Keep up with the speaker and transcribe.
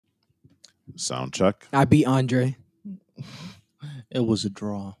Sound check. I beat Andre. It was a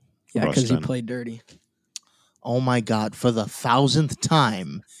draw. Yeah, because he Rustin. played dirty. Oh my God! For the 1,000th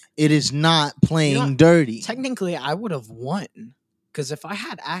time, it is not playing You know, dirty. Technically, I would have won because if I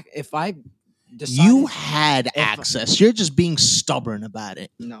decided, You had access. You're just being stubborn about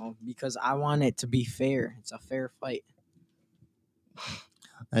it. no, because I want it to be fair. It's a fair fight.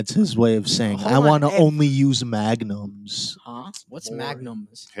 That's his way of saying, Hold I on, want to if- only use magnums. Huh? What's More.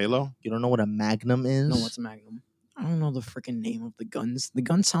 magnums? Halo. You don't know what a magnum is? No, what's a magnum? I don't know the freaking name of the guns. The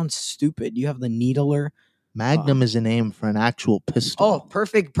gun sounds stupid. You have the needler. Magnum is a name for an actual pistol. Oh,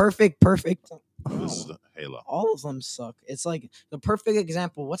 perfect. This is Halo. All of them suck. It's like the perfect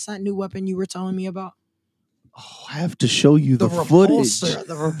example. What's that new weapon you were telling me about? Oh, I have to show you the footage.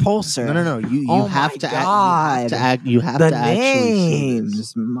 The repulsor. No. You Oh have my to God. act. You have The to actually see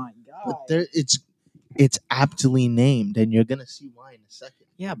this. names. My God. But there, it's aptly named, and you're gonna see why in a second.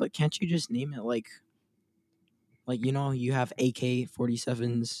 Yeah, but can't you just name it like you have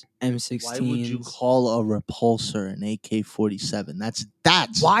AK-47s, M16s. Why would you call a repulsor an AK-47?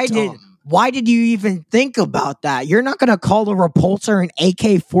 That's Why did you even think about that? You're not gonna call a repulsor an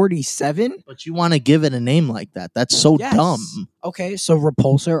AK-47? But you want to give it a name like that? That's so Yes. dumb. Okay, so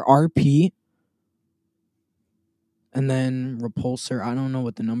repulsor RP, and then repulsor. I don't know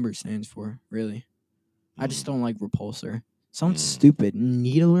what the number stands for. Really, I just don't like repulsor. Sounds stupid.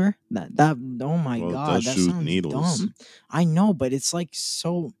 Needler? That oh my Well, it God, does that shoot sounds needles. dumb. I know, but it's like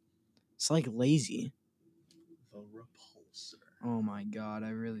so. It's like lazy. The repulsor. Oh my God, I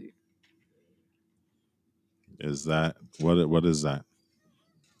really. Is that what is that?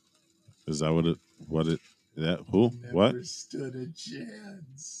 Is that what it that who? What? Stood a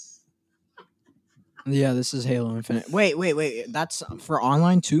chance. Yeah, this is Halo Infinite. Wait. That's for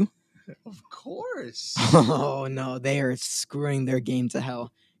online too? Of course. Oh no, they are screwing their game to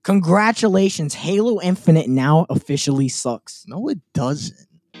hell. Congratulations, Halo Infinite now officially sucks. No, it doesn't.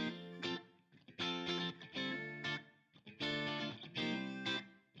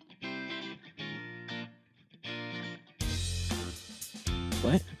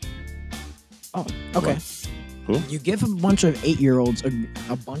 What? Oh, okay. Who? You give a bunch of 8-year-olds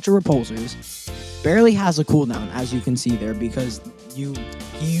a bunch of repulsors. Barely has a cooldown, as you can see there, because he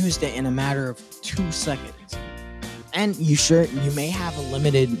used it in a matter of 2 seconds. And you may have a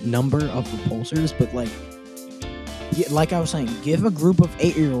limited number of repulsors, but like I was saying, give a group of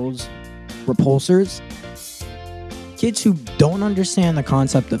 8-year-olds repulsors. Kids who don't understand the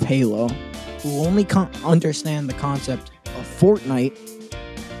concept of Halo, who only understand the concept of Fortnite,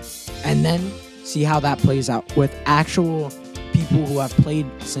 and then see how that plays out with actual people who have played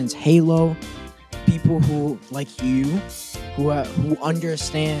since Halo, people who, like you, who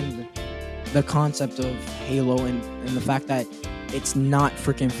understand the concept of Halo and the fact that it's not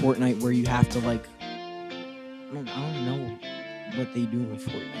freaking Fortnite where you have to I don't know what they do with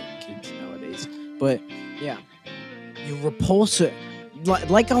Fortnite kids nowadays, but yeah, you repulsor,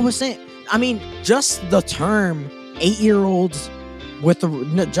 like I was saying. I mean, just the term 8-year-olds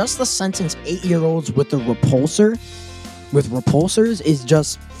just the sentence 8-year-olds with repulsors is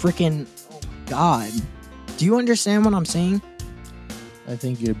just freaking, oh my God. Do you understand what I'm saying? I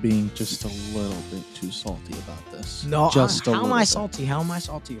think you're being just a little bit too salty about this. No, just how am I salty? How am I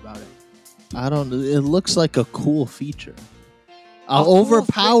salty about it? I don't. It looks like a cool feature.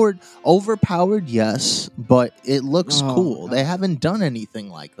 Overpowered, yes, but it looks cool. They haven't done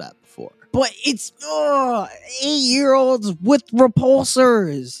anything like that before. But it's 8-year-olds with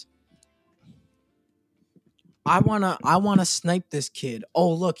repulsors. I wanna snipe this kid.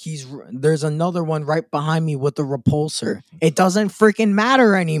 Oh look, there's another one right behind me with a repulsor. It doesn't freaking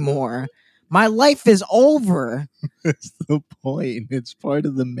matter anymore. My life is over. That's the point. It's part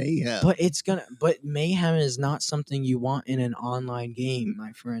of the mayhem. But mayhem is not something you want in an online game,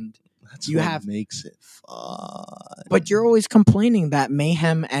 my friend. That's what makes it fun. But you're always complaining that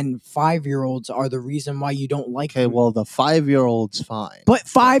mayhem and 5-year-olds are the reason why you don't like Okay, well, the 5-year-old's fine. But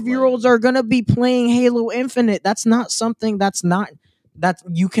 5-year-olds are going to be playing Halo Infinite. That's not something that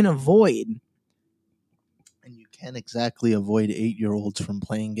you can avoid. And you can't exactly avoid 8-year-olds from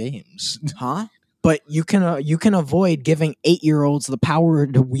playing games. Huh? But you can avoid giving 8-year-olds the power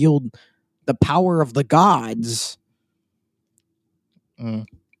to wield the power of the gods.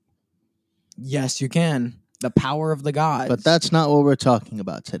 Yes, you can. The power of the gods. But that's not what we're talking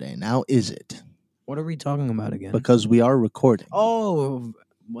about today. Now, is it? What are we talking about again? Because we are recording. Oh,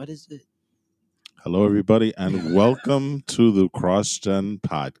 what is it? Hello, everybody, and welcome to the CrossGen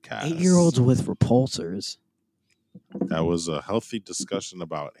podcast. 8-year-olds with repulsors. That was a healthy discussion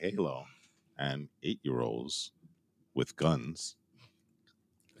about Halo and 8-year-olds with guns.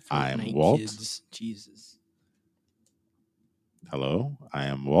 I am Fortnite Walt. kids. Jesus. Hello, I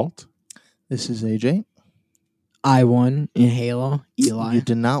am Walt. This is AJ. I won in Halo. Eli. You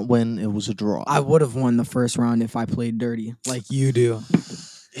did not win. It was a draw. I would have won the first round if I played dirty like you do.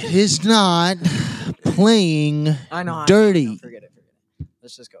 It is not playing I know. dirty. Forget it.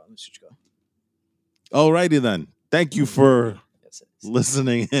 Let's just go. Alrighty then. Thank you for Yes,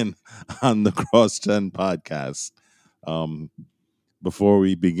 listening in on the Cross Gen podcast. Before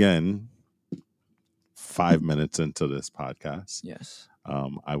we begin, 5 minutes into this podcast, Yes.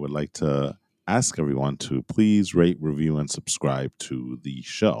 I would like to ask everyone to please rate, review, and subscribe to the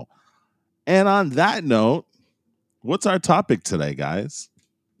show. And on that note, what's our topic today, guys?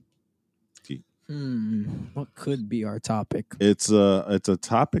 What could be our topic? It's a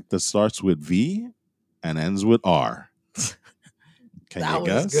topic that starts with V and ends with R. Can you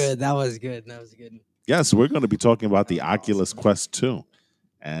guess? That was good. Yes, we're going to be talking about the Oculus Quest 2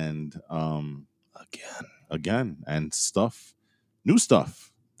 and again and new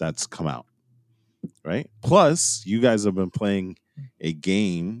stuff that's come out, right? Plus, you guys have been playing a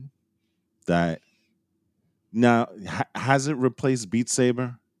game that now has it replaced Beat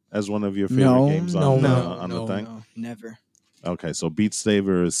Saber as one of your favorite games on the thing? No, never. Okay, so Beat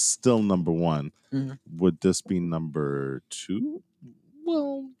Saber is still number one. Mhm. Would this be number two?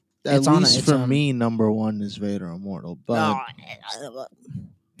 Well, It's at on least it's for on- me, number one is Vader Immortal. But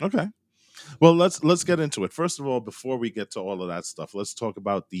Okay. Well, let's get into it. First of all, before we get to all of that stuff, let's talk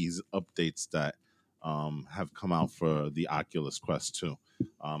about these updates that have come out for the Oculus Quest 2.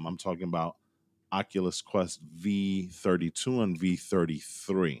 I'm talking about Oculus Quest V32 and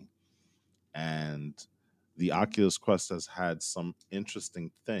V33. And the Oculus Quest has had some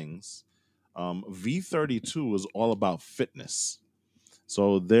interesting things. V32 is all about fitness.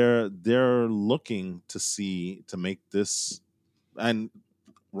 So they're looking to make this, and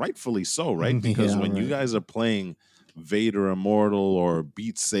rightfully so, right? Because Yeah, when you right. guys are playing Vader Immortal or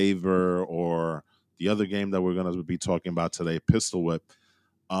Beat Saber or the other game that we're going to be talking about today, Pistol Whip,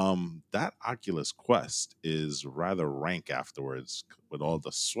 that Oculus Quest is rather rank afterwards with all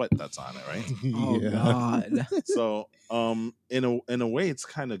the sweat that's on it, right? Oh God. So in a way it's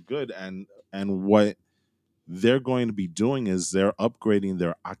kind of good, and what they're going to be doing is they're upgrading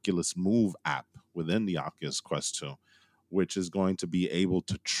their Oculus Move app within the Oculus Quest 2, which is going to be able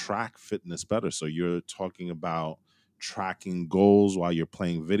to track fitness better. So you're talking about tracking goals while you're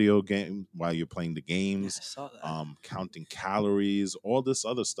playing while you're playing the games, I saw that. counting calories, all this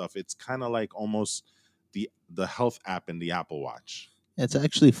other stuff. It's kind of like almost the health app in the Apple Watch. It's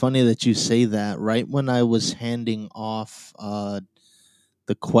actually funny that you say that. Right when I was handing off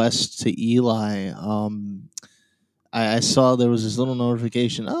the Quest to Eli, I saw there was this little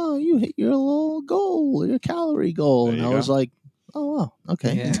notification. Oh, you hit your little goal, your calorie goal, There and you I was go. like, oh wow,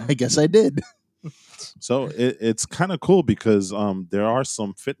 okay, Yeah. I guess I did. So it's kind of cool because there are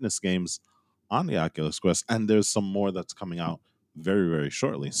some fitness games on the Oculus Quest, and there's some more that's coming out very, very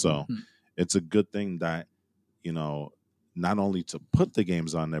shortly. So Hmm. it's a good thing that, not only to put the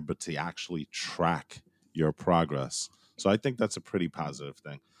games on there, but to actually track your progress. So I think that's a pretty positive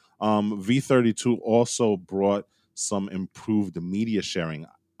thing. V32 also brought some improved media sharing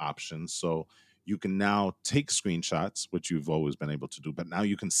options. So you can now take screenshots, which you've always been able to do, but now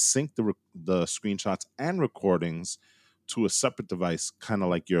you can sync the screenshots and recordings to a separate device, kind of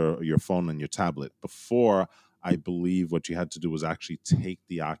like your phone and your tablet. Before, I believe what you had to do was actually take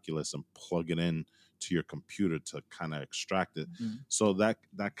the Oculus and plug it in to your computer to kind of extract it. Mhm. So that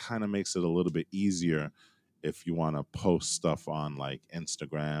kind of makes it a little bit easier if you want to post stuff on like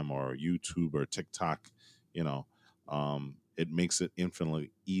Instagram or YouTube or TikTok. It makes it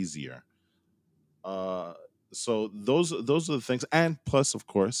infinitely easier. So those are the things, and plus, of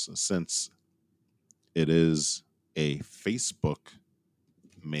course, since it is a Facebook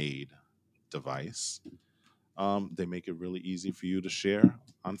made device, they make it really easy for you to share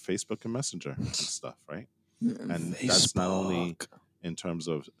on Facebook and Messenger and stuff, right? And that's not only in terms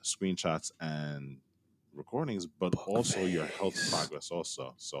of screenshots and recordings, but also your health progress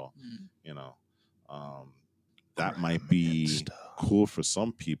also. So, that might be cool for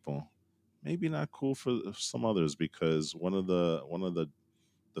some people, maybe not cool for some others, because one of the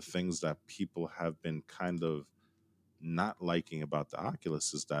things that people have been kind of not liking about the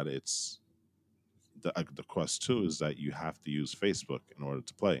Oculus is that it's the Quest 2 is that you have to use Facebook in order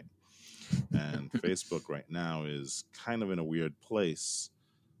to play it. And Facebook right now is kind of in a weird place.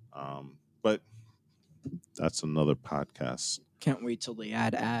 But that's another podcast. Can't wait till they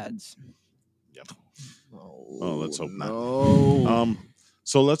add ads. Yep. Oh, let's hope not. No.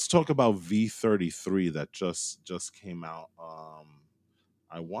 So let's talk about V33 that just came out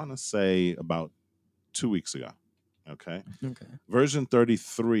I want to say about 2 weeks ago. Okay. Okay. Version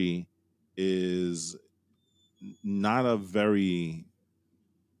 33 is not a very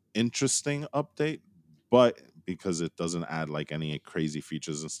interesting update, but because it doesn't add like any crazy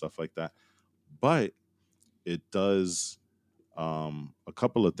features and stuff like that, but it does a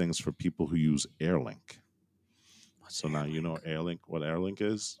couple of things for people who use Airlink. What's So now you know what Airlink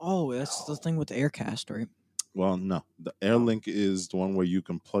is. Oh, that's the thing with the Aircast, right? Well, no, the Oh. Airlink is the one where you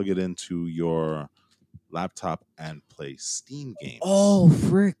can plug it into your laptop and play Steam games. Oh,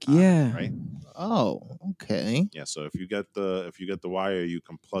 frick, on it, yeah. right. Oh, okay. Yeah, so if you get the wire, you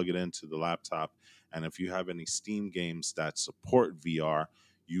can plug it into the laptop, and if you have any Steam games that support VR,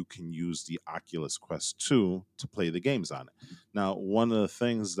 you can use the Oculus Quest 2 to play the games on it. Now, one of the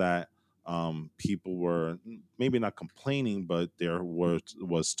things that people were maybe not complaining, but there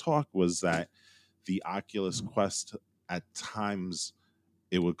was talk was that the Oculus Quest at times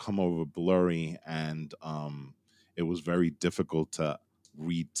it would come over blurry and it was very difficult to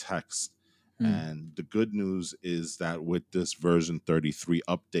read text. And the good news is that with this version 33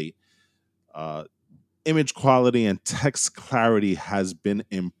 update, uh, image quality and text clarity has been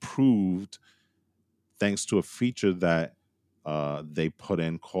improved thanks to a feature that they put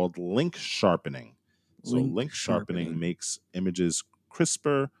in called link sharpening. So, link sharpening makes images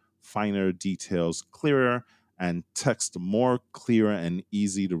crisper, finer details clearer, and text more clear and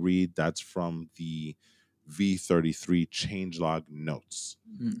easy to read. That's from the V33 changelog notes.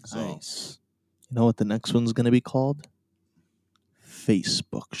 So, Nice. You know what the next one's going to be called?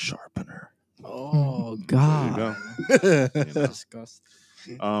 Facebook Sharpener. Oh, there you God. go. That's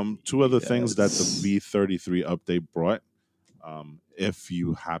disgusting. Two other things that the Yes. V33 update brought. If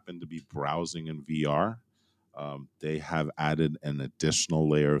you happen to be browsing in VR, they have added an additional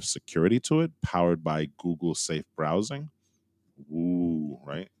layer of security to it, powered by Google Safe Browsing. Ooh,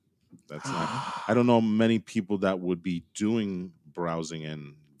 right? That's nice. I don't know many people that would be doing browsing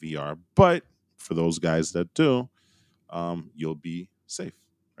in VR, but for those guys that do, you'll be safe,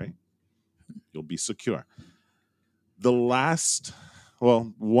 right? You'll be secure.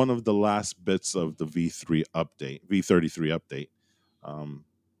 One of the last bits of the V33 update, um,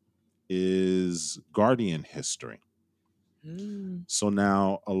 is Guardian history. So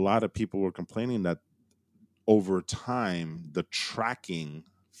now a lot of people were complaining that over time, the tracking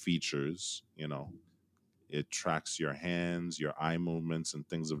features, it tracks your hands, your eye movements, and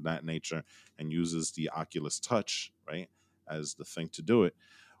things of that nature, and uses the Oculus Touch, right, as the thing to do it,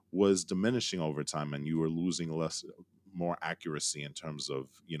 was diminishing over time, and you were losing more accuracy in terms of,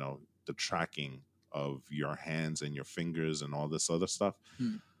 the tracking of your hands and your fingers and all this other stuff.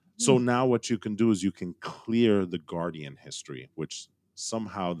 So now what you can do is you can clear the Guardian history, which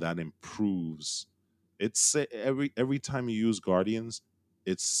somehow that improves. Every time you use Guardians,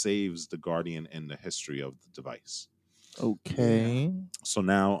 it saves the Guardian in the history of the device. Okay. So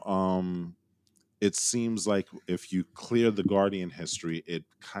now it seems like if you clear the Guardian history, it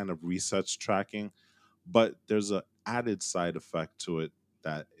kind of resets tracking, but there's a added side effect to it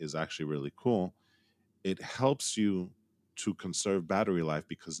that is actually really cool. It helps you to conserve battery life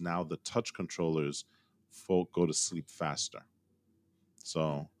because now the touch controllers go to sleep faster.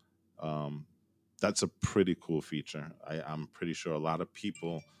 So that's a pretty cool feature. I'm pretty sure a lot of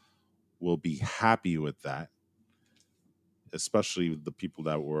people will be happy with that, especially the people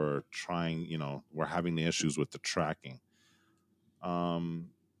that were trying, were having the issues with the tracking.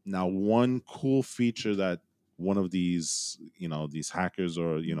 Now, one cool feature that one of these hackers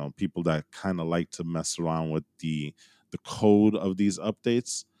or people that kind of like to mess around with the code of these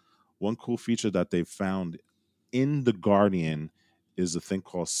updates, one cool feature that they found in the Guardian is a thing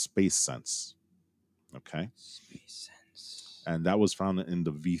called Space Sense. Okay. Space Sense. And that was found in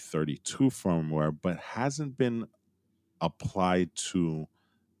the V32 firmware, but hasn't been applied to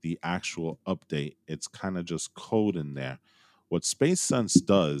the actual update. It's kind of just code in there. What Space Sense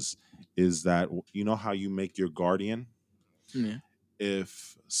does is that, you know how you make your Guardian? Yeah.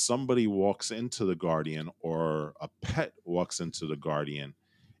 If somebody walks into the Guardian or a pet walks into the Guardian,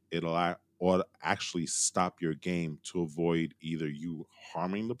 or actually stop your game to avoid either you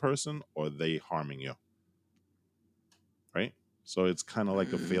harming the person or they harming you. Right? So it's kind of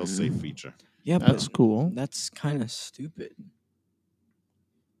like a fail-safe feature. Yeah, That's but cool. that's kind of stupid.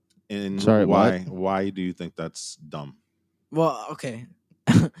 And Sorry, why what? why do you think that's dumb? Well, okay.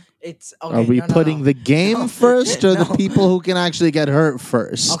 It's okay. Are we no, no, putting no. the game No, first or the no. people who can actually get hurt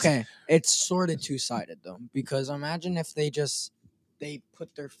first? Okay, it's sort of two-sided though, because imagine if they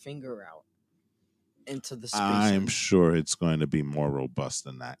put their finger out into the space. I'm sure it's going to be more robust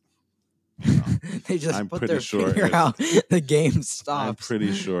than that. You know, They just I'm put pretty their sure finger if out, the game I'm stops.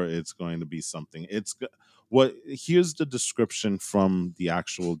 pretty sure it's going to be something. What here's the description from the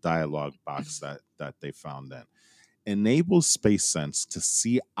actual dialogue box that they found then. Enables Space Sense to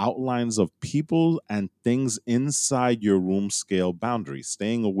see outlines of people and things inside your room scale boundary.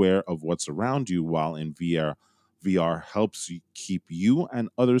 Staying aware of what's around you while in VR helps you keep you and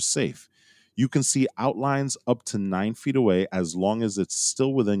others safe. You can see outlines up to 9 feet away as long as it's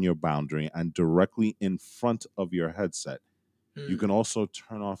still within your boundary and directly in front of your headset. You can Hmm. also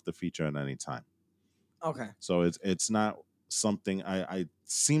turn off the feature at any time. Okay. So it's not something I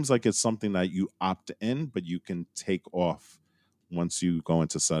seems like it's something that you opt in, but you can take off once you go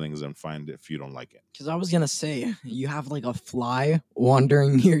into settings and find it if you don't like it. Because I was gonna say you have like a fly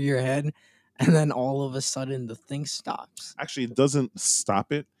wandering near your head, and then all of a sudden the thing stops. Actually, it doesn't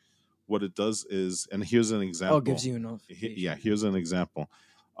stop it. What it does is, and here's an Oh, it gives example. you a notification. Yeah, here's an example.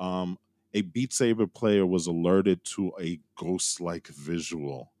 Um, a Beat Saber player was alerted to a ghost-like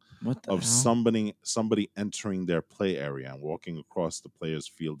visual What the of hell? somebody entering their play area and walking across the player's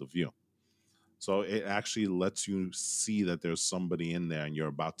field of view. So it actually lets you see that there's somebody in there and you're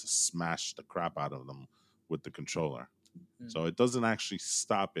about to smash the crap out of them with the controller. Hmm. So it doesn't actually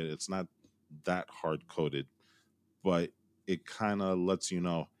stop it. It's not that hard coded, but it kind of lets you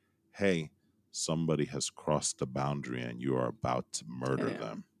know, hey, somebody has crossed the boundary and you are about to murder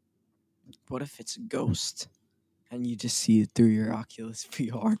them. Damn. What if it's a ghost and you just see it through your Oculus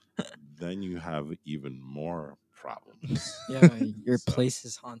VR? Then you have even more problems. Yeah, your So, place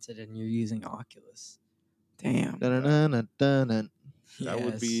is haunted and you're using Oculus. Damn. Dun-dun-dun-dun-dun. Yes. that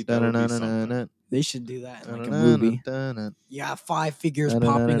would be something. Dun-dun-dun-dun-dun. They should do that in like a movie. Dun-dun-dun-dun-dun. You have five figures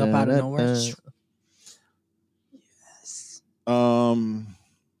popping up out of nowhere. Dun-dun-dun-dun-dun. Yes.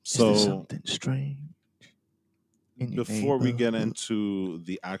 Is there So something strange in your before we get neighborhood? into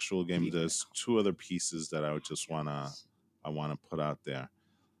the actual game, Deep there's two other pieces that I would just wanna put out there.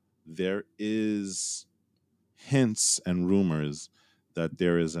 There is hints and rumors that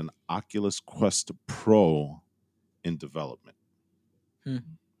there is an Oculus Quest Pro in development. Hmm.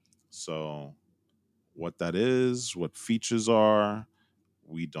 So what that is, what features are,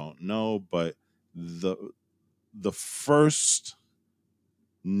 we don't know, but the the first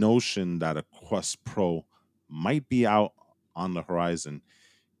notion that a Quest Pro might be out on the horizon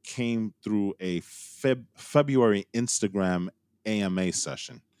came through a February Instagram AMA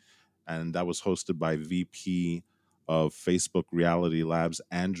session, and that was hosted by VP of Facebook Reality Labs,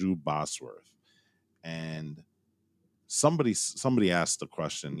 Andrew Bosworth. And somebody asked the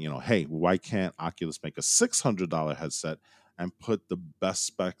question, hey, why can't Oculus make a $600 headset and put the best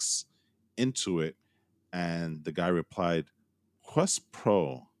specs into it? And the guy replied, Quest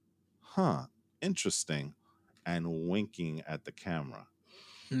Pro, huh, interesting, and winking at the camera.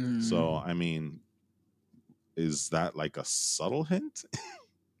 So, Hmm. I mean, is that like a subtle hint?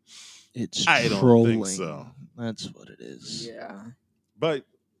 It's I don't think trolling. so. That's what it is. Yeah. But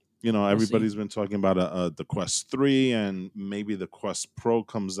We'll everybody's see. been talking about the Quest 3, and maybe the Quest Pro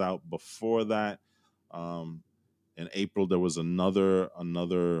comes out before that. Um, in April, there was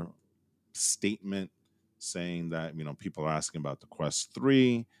another statement saying that people are asking about the Quest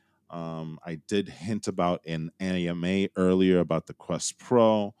 3. I did hint about an AMA earlier about the Quest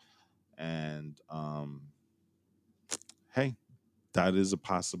Pro, and hey, that is a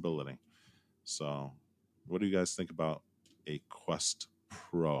possibility. So, what do you guys think about a Quest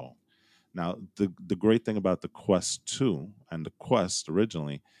Pro? Now, the great thing about the Quest 2 and the Quest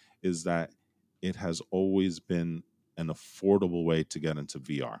originally is that it has always been an affordable way to get into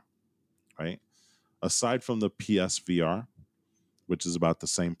VR, right? Aside from the PSVR, which is about the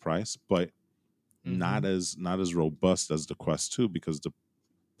same price, but not as robust as the Quest 2, because the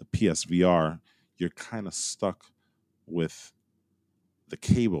PSVR, you're kind of stuck with the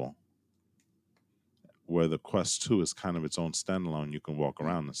cable, where the Quest 2 is kind of its own standalone. You can walk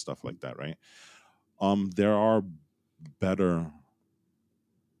around and stuff like that, right? There are better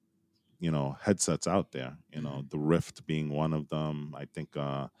headsets out there, the Rift being one of them. I think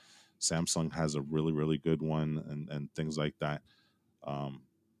Samsung has a really, really good one, and things like that.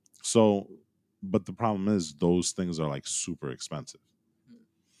 So but the problem is those things are like super expensive.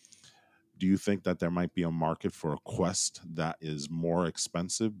 Do you think that there might be a market for a Quest that is more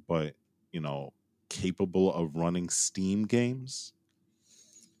expensive but capable of running Steam games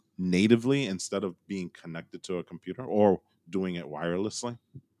natively instead of being connected to a computer or doing it wirelessly?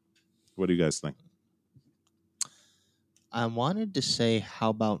 What do you guys think? I wanted to say, how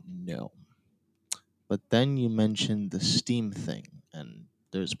about no? But then you mentioned the Steam thing, and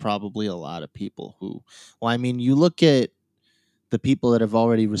there's probably a lot of people who, well, I mean, you look at the people that have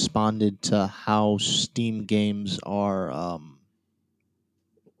already responded to how Steam games are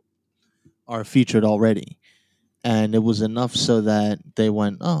featured already, and it was enough so that they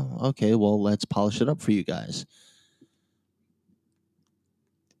went, "Oh, okay, well, let's polish it up for you guys."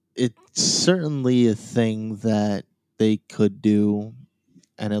 It's certainly a thing that they could do,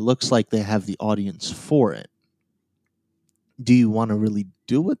 and it looks like they have the audience for it. Do you want to really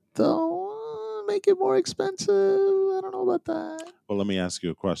do it though? Make it more expensive? I don't know about that. Well, let me ask you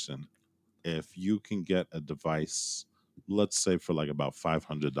a question. If you can get a device, let's say for like about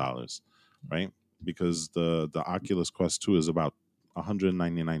 $500, right? Because the Oculus Quest 2 is about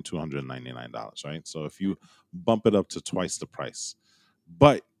 199 $299, right? So if you bump it up to twice the price,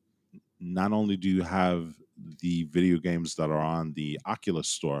 but not only do you have the video games that are on the Oculus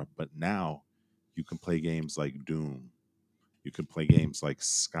store, but now you can play games like Doom. You can play games like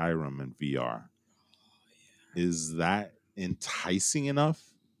Skyrim in VR. Is that enticing enough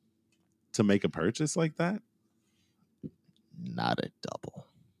to make a purchase like that? Not a double,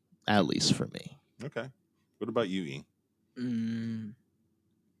 at least for me. Okay. What about you, E? Mm,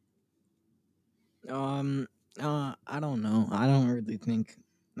 um. I don't know. I don't really think.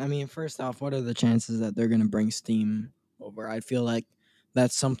 I mean, first off, what are the chances that they're gonna bring Steam over? I feel like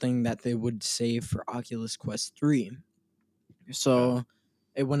that's something that they would save for Oculus Quest 3. Okay. So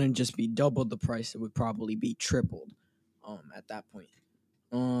it wouldn't just be double the price; it would probably be tripled. At that point.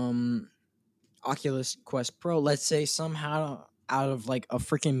 Um, Oculus Quest Pro. Let's say somehow out of like a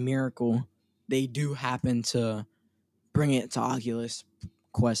freaking miracle, they do happen to bring it to Oculus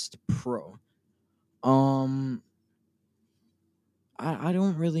Quest Pro. Um, I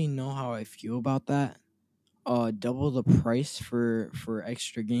don't really know how I feel about that. Double the price for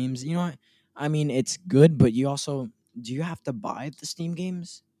extra games. You know what? I mean, it's good, but you also do you have to buy the Steam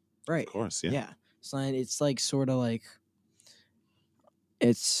games? Of Right. course, yeah. Yeah. So it's like sort of like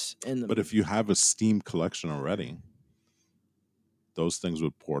it's in But the if you have a Steam collection already, those things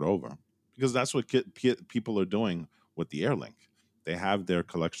would port over because that's what people are doing with the Airlink. They have their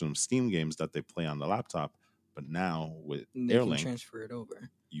collection of Steam games that they play on the laptop, but now with they can Airlink, transfer it over.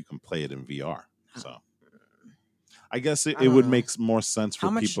 you can play it in VR. Huh. So I guess it, I it don't would know. make more sense How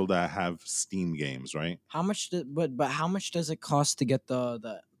for much people that have Steam games, right? how much but how much does it cost to get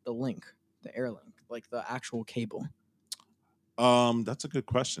the link, the air link, like the actual cable? That's a good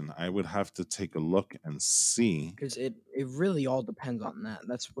question. I would have to take a look and see. Because it really all depends on that.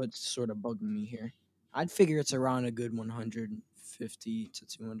 That's what's sort of bugging me here. I'd figure it's around a good $150 to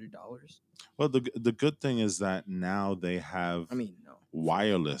 $200. Well, the good thing is that now they have I mean, no,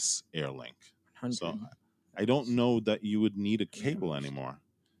 wireless Airlink. So 100. I don't know that you would need a Yeah. cable anymore.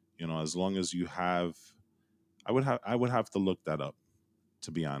 As long as you have, I would have to look that up,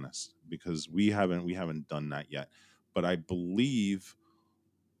 to be honest, because we haven't done that yet. But I believe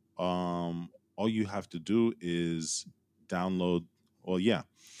all you have to do is download. Well, yeah,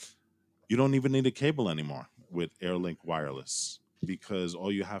 you don't even need a cable anymore with Airlink Wireless because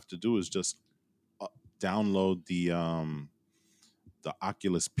all you have to do is just uh, download the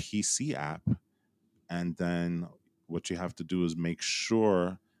Oculus PC app, and then what you have to do is make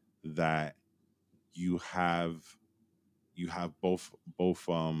sure that you have both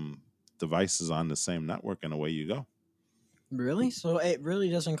devices on the same network, and away you go. Really? So it really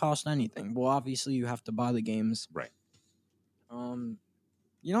doesn't cost anything. Well, obviously you have to buy the games. Right. Um,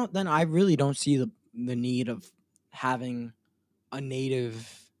 then I really don't see the need of having a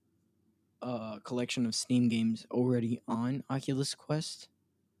native collection of Steam games already on Oculus Quest.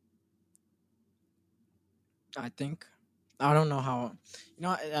 I think. I don't know how.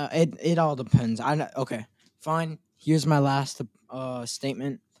 It all depends. Okay, fine. Here's my last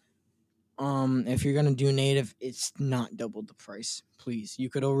statement. If you're gonna do native, it's not double the price. Please, you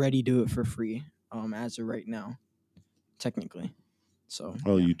could already do it for free. As of right now, technically. So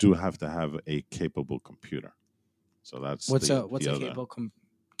Well, yeah. you do have to have a capable computer. So that's What's the a other.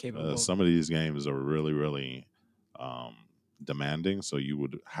 capable? Some of these games are really, really um, demanding. So you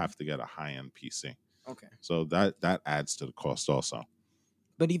would have to get a high end PC. Okay, So that adds to the cost also.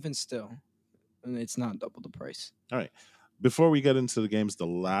 but even still, it's not double the price. All right. Before we get into the games, the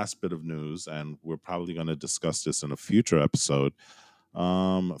last bit of news, and we're probably going to discuss this in a future episode.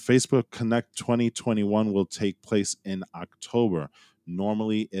 Facebook Connect 2021 will take place in October.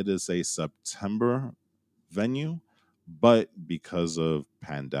 Normally, it is a September venue, but because of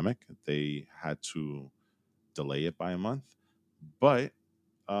pandemic, they had to delay it by a month. But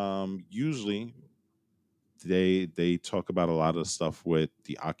usually, they talk about a lot of stuff with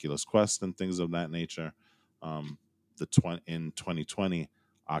the Oculus Quest and things of that nature. Um, in 2020,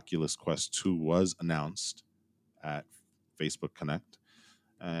 Oculus Quest 2 was announced at Facebook Connect,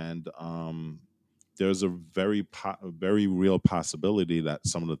 and there's a very real possibility that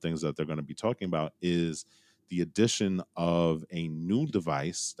some of the things that they're going to be talking about is the addition of a new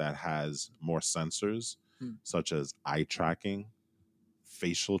device that has more sensors, Hmm. such as eye tracking,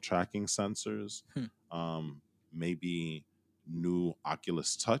 facial tracking sensors, Hmm. maybe new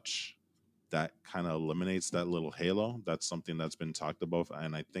Oculus Touch that kind of eliminates that little halo. That's something that's been talked about,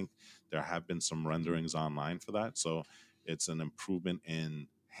 and I think there have been some renderings online for that. So it's an improvement in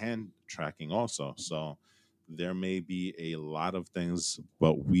hand tracking also. So there may be a lot of things,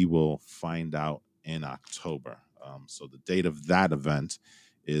 but we will find out in October. So the date of that event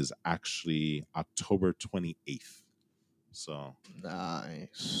is actually October 28th. So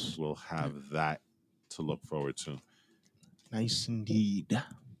Nice. we'll have that to look forward to. Nice indeed.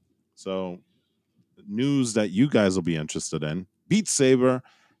 So news that you guys will be interested in. Beat Saber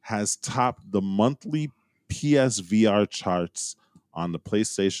has topped the monthly PSVR charts on the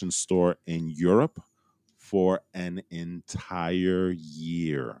PlayStation Store in Europe for an entire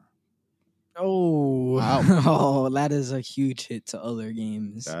year. Oh, Wow. oh, that is a huge hit to other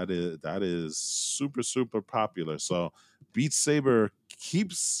games. That is super popular. So Beat Saber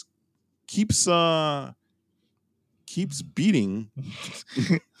keeps keeps beating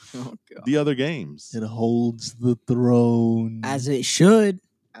Oh god, the other games. It holds the throne. as it should,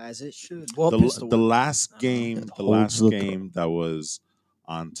 as it should. Well, pistol The whipping. last I don't know. game, It the holds last the game that was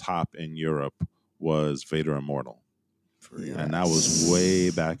on top in Europe was Vader Immortal, For real. and that was way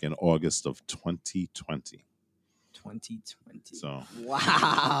back in August of 2020. 2020. So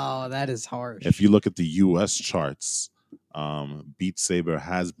Wow, that is harsh. if you look at the U.S. charts, Beat Saber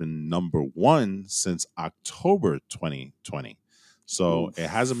has been number one since October 2020. So Oof. it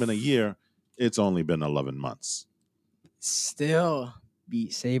hasn't been a year; it's only been 11 months. Still,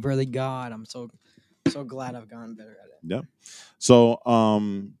 Beat Saber the God. I'm so glad I've gotten better at it. Yep. So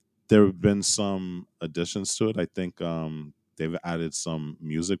there have been some additions to it. I think they've added some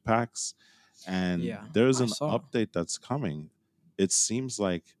music packs, and Yeah, there's I an saw. update that's coming. It seems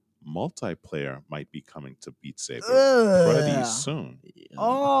like multiplayer might be coming to Beat Saber pretty Ugh. soon.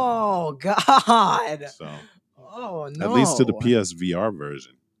 Oh God. So Oh no. at least to the PSVR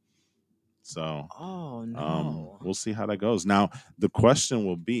version. So Oh no. we'll see how that goes. Now the question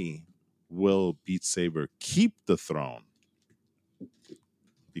will be, will Beat Saber keep the throne?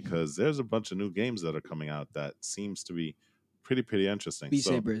 Because there's a bunch of new games that are coming out that seems to be pretty interesting. Beat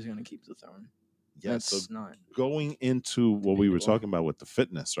So Saber is gonna keep the throne. yeah, That's so not. going into what we were debatable. talking about with the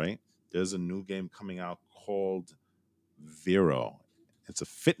fitness, right? There's a new game coming out called Vero. It's a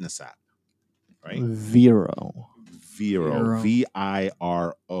fitness app, right? Vero. Vero, Vero.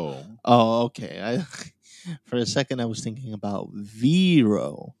 Viro. Oh, okay. For a second, I was thinking about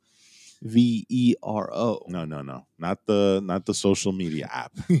Vero. Vero. No, not the social media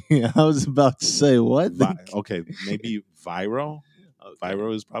app. Yeah, I was about to say what. Okay, maybe Viro. Okay.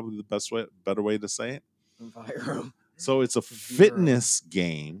 Viro is probably the better way to say it. Viro. So it's a Vero. fitness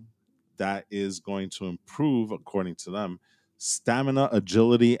game that is going to improve, according to them, stamina,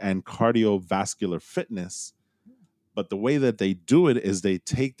 agility, and cardiovascular fitness. But the way that they do it is they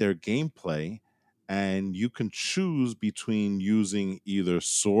take their gameplay and you can choose between using either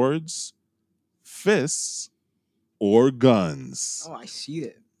swords, fists, or guns. Oh, I see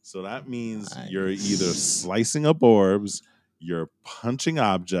it. So that means you're either Nice. slicing up orbs, you're punching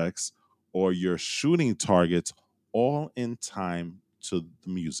objects, or you're shooting targets all in time to the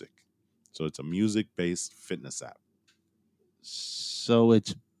music. So it's a music based fitness app. So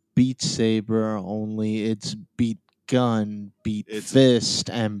it's Beat Saber, only it's Beat Gun, Beat It's Fist,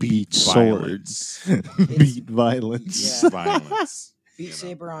 and Beat violence. Sword. Beat Violence. Yeah. Violence. Beat you know.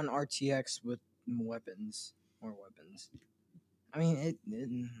 Saber on RTX with weapons. More weapons. I mean,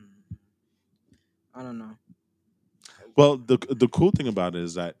 I don't know. Well, the cool thing about it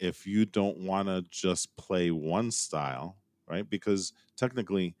is that if you don't want to just play one style, right? Because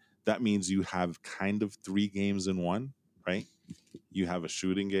technically that means you have kind of three games in one, right? You have a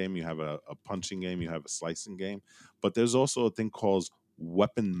shooting game, you have a punching game, you have a slicing game, but there's also a thing called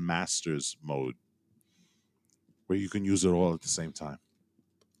Weapon Masters mode where you can use it all at the same time.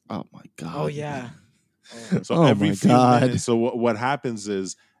 Oh my god. Oh yeah. So Oh every my few God. minutes, so what happens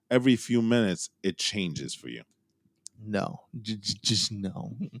is every few minutes it changes for you. No. Just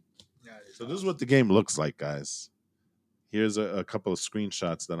no. So this is what the game looks like, guys. Here's a couple of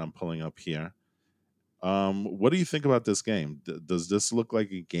screenshots that I'm pulling up here. What do you think about this game? Does this look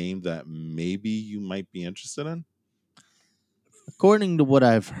like a game that maybe you might be interested in? According to what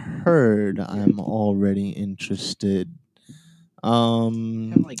I've heard, I'm already interested.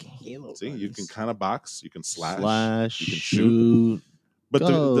 You have like Halo See, you can guns. kind of box, you can slash, slash you can shoot. shoot But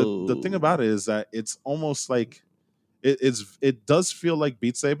the thing go. about it is that it's almost like it does feel like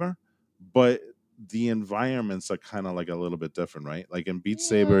Beat Saber, but the environments are kind of like a little bit different, right? Like in Beat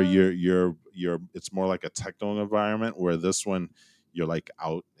Saber, Yeah. you're it's more like a techno environment, where this one you're like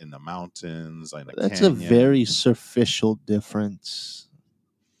out in the mountains, in a That's a canyon. very superficial difference.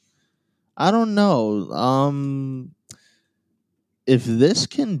 I don't know. If this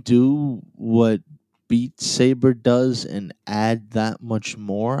can do what Beat Saber does and add that much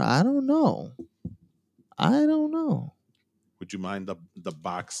more, I don't know. I don't know. Would you mind the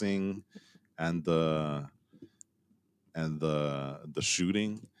boxing and the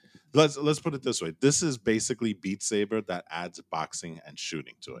shooting? Let's put it this way. This is basically Beat Saber that adds boxing and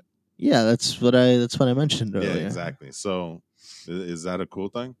shooting to it. Yeah, that's what I mentioned Yeah, earlier. exactly. So is that a cool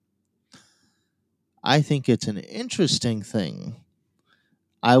thing? I think it's an interesting thing.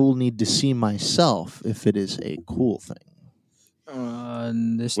 I will need to see myself if it is a cool thing.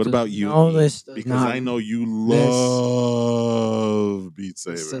 This What does about you, no. E? This does Because not. I know you This love Beat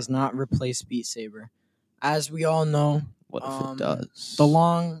this Saber. does not replace Beat Saber. As we all know, What if it does? the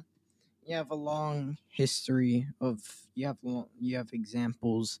long you have a long history of you have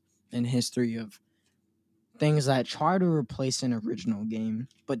examples in history of things that try to replace an original game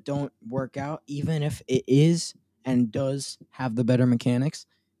but don't work out, even if it is and does have the better mechanics.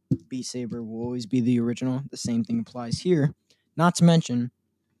 Beat Saber will always be the original. The same thing applies here. Not to mention,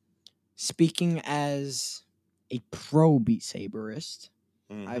 speaking as a pro Beat Saberist,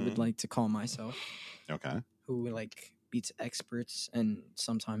 I would Mhm. like to call myself, Okay. who like beats experts and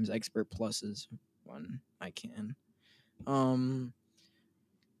sometimes expert pluses when I can. Um,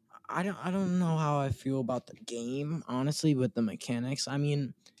 I don't know how I feel about the game, honestly, with the mechanics. I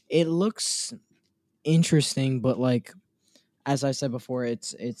mean, it looks interesting, but like as I said before,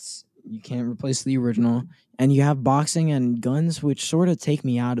 it's you can't replace the original, and you have boxing and guns, which sort of take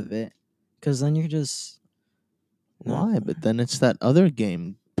me out of it, because then you're just no Why? But then it's that other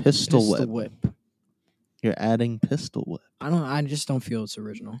game, Pistol pistol Whip. whip. You're adding Pistol Whip. I just don't feel it's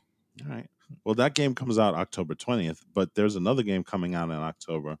original. All right. Well, that game comes out October 20th, but there's another game coming out in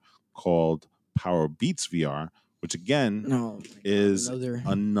October called Power Beats VR, which again No, my God, is another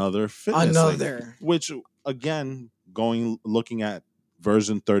another fitness thing. another. Which again, looking at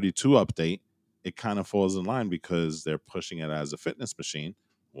version 32 update, it kind of falls in line because they're pushing it as a fitness machine.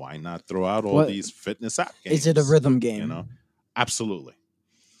 Why not throw out all What these fitness app games? is it? A rhythm game? You know, absolutely.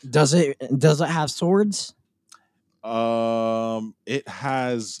 Does it have swords? It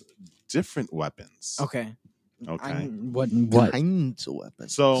has different weapons. Okay. Okay. What? Kinds of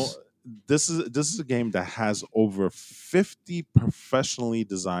weapons. So this is a game that has over 50 professionally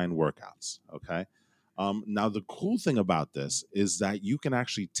designed workouts. Okay. Now the cool thing about this is that you can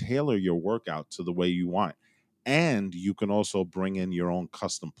actually tailor your workout to the way you want, and you can also bring in your own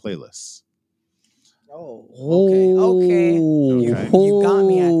custom playlists. Oh, okay. You got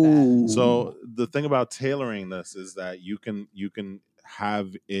me at that. So the thing about tailoring this is that you can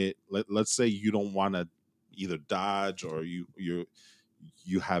have it. Let's say you don't want to either dodge, or you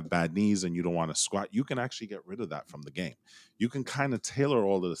have bad knees and you don't want to squat. You can actually get rid of that from the game. You can kind of tailor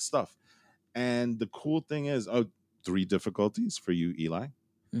all of this stuff. And the cool thing is, three difficulties for you, Eli.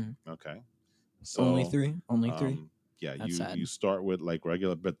 Mhm. Okay, so Only three. Only three. yeah, That's sad. you start with like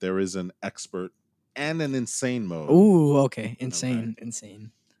regular, but there is an expert and an insane mode. Ooh, okay. Insane.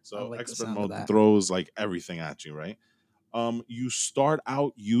 Insane. I So like the expert sound of mode that. throws like everything at you, right? You start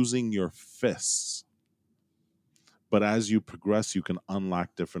out using your fists, but as you progress, you can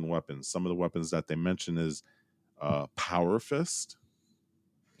unlock different weapons. Some of the weapons that they mention is power fist.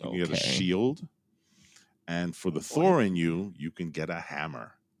 You can get a Okay. shield, and for the boy. Thor in you, you can get a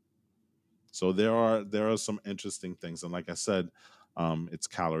hammer. So there are some interesting things, and like I said, it's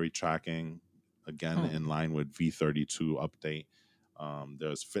calorie tracking again Oh. in line with V32 update.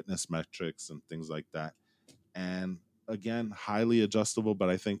 There's fitness metrics and things like that, and again, highly adjustable. But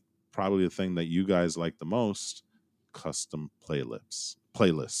I think probably the thing that you guys like the most, custom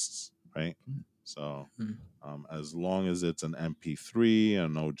playlists, right? So Hmm. as long as it's an MP3,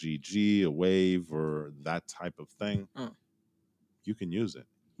 an OGG, a wave, or that type of thing, Oh. you can use it.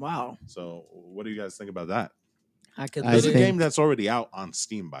 Wow. So what do you guys think about that? I could. I It's a literally- game that's already out on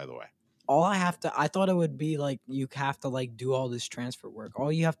Steam, by the way. all I have to. I thought it would be like you have to like do all this transfer work.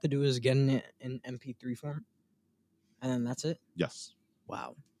 All you have to do is get it in MP3 form, and then that's it. Yes.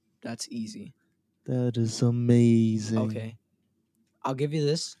 Wow, that's easy. That is amazing. Okay, I'll give you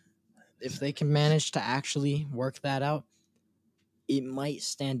this. If they can manage to actually work that out, it might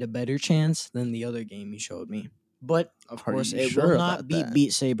stand a better chance than the other game you showed me. But of Are course, you it will sure not about beat that?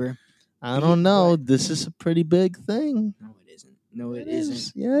 Beat Saber. I don't know. What? This is a pretty big thing. No, it isn't. No, it It isn't.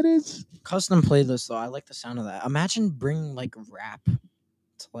 is. Yeah, it is. Custom playlist though, I like the sound of that. Imagine bringing like rap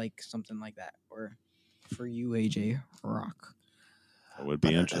to like something like that, or for you, AJ, rock. That would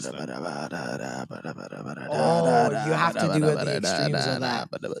be interesting. Oh, you have to do the extremes of that.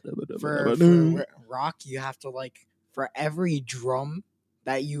 For rock, you have to like for every drum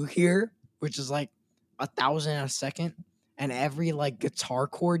that you hear, which is like 1,000 a second, and every like guitar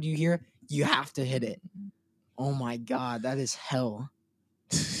chord you hear, you have to hit it. Oh my god, that is hell.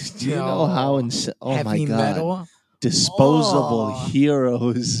 Do you know how? Oh, Oh my heavy god! metal. Disposable Oh.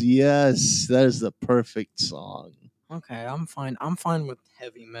 Heroes. Yes, that is the perfect song. Okay, I'm fine. I'm fine with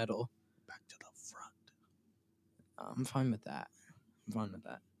heavy metal. Back to the front. I'm fine with that. I'm fine with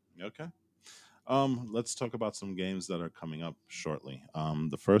that. Okay. Let's talk about some games that are coming up shortly.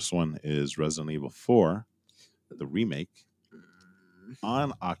 The first one is Resident Evil 4, the remake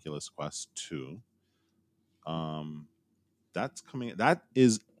on Oculus Quest 2. Um, that's coming. That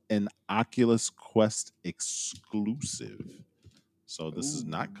is an Oculus Quest exclusive. So this is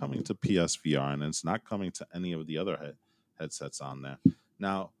not coming to PSVR, and it's not coming to any of the other headsets on there.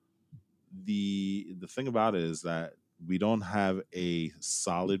 Now, the thing about it is that we don't have a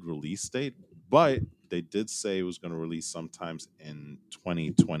solid release date, but they did say it was going to release sometimes in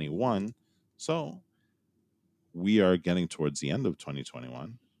 2021. So we are getting towards the end of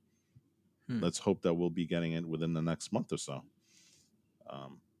 2021. Let's hope that we'll be getting it within the next month or so.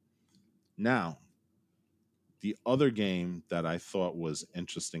 Now, the other game that I thought was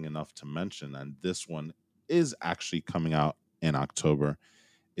interesting enough to mention, and this one is actually coming out in October,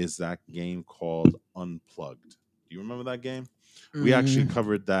 is that game called Unplugged. Do you remember that game? We actually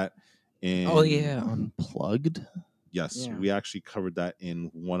covered that in. Oh yeah. Unplugged. Yes, Yeah. we actually covered that in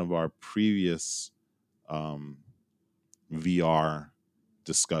one of our previous um, VR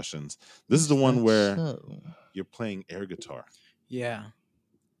discussions. This is the one where you're playing air guitar, Yeah.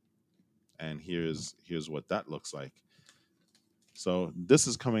 and here's what that looks like. So this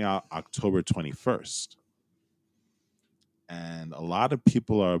is coming out October 21st. And a lot of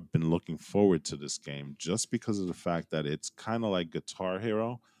people have been looking forward to this game just because of the fact that it's kind of like Guitar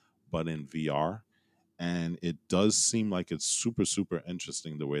Hero, but in VR. And it does seem like it's super, super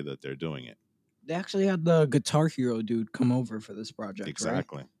interesting the way that they're doing it. They actually had the Guitar Hero dude come over for this project,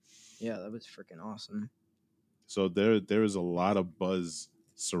 Exactly. right? Yeah, that was freaking awesome. So there is a lot of buzz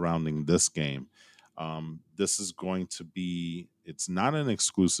surrounding this game. This is going to be, it's not an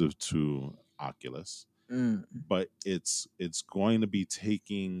exclusive to Oculus, but it's going to be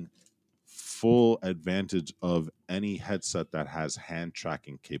taking full advantage of any headset that has hand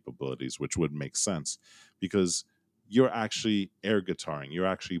tracking capabilities, which would make sense because you're actually air guitaring, you're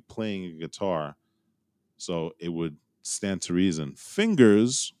actually playing a guitar, so it would stand to reason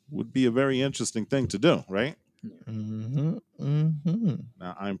fingers would be a very interesting thing to do, right? Mm-hmm. Mm-hmm.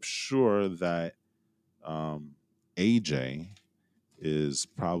 Now I'm sure that AJ is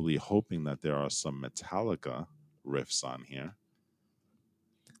probably hoping that there are some Metallica riffs on here.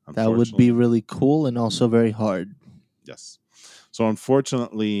 That would be really cool and also very hard. Yes. So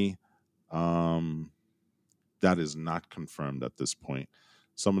unfortunately, that is not confirmed at this point.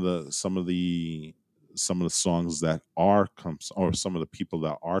 Some of the songs that are or some of the people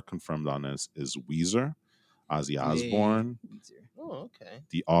that are confirmed on this is Weezer, Ozzy Osbourne, Oh, okay.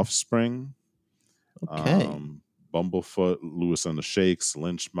 The Offspring, Okay. Bumblefoot, Lewis and the Shakes,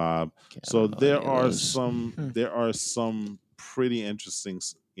 Lynch Mob. So there are some pretty interesting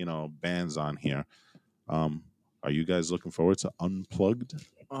bands on here. Are you guys looking forward to Unplugged?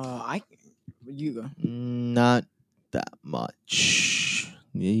 You go. Not that much.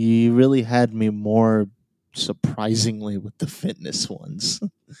 You really had me more surprisingly with the fitness ones.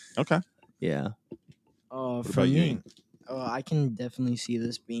 Okay. Yeah. What For about you, me, Ian? I can definitely see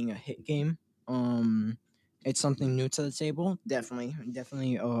this being a hit game. It's something new to the table.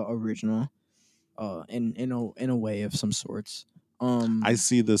 Definitely original. In a way of some sorts. I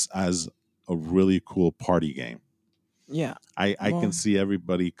see this as a really cool party game. Yeah. I Well, can see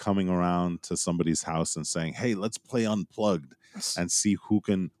everybody coming around to somebody's house and saying, "Hey, let's play Unplugged and see who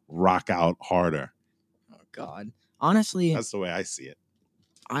can rock out harder." Oh God. Honestly, That's the way I see it.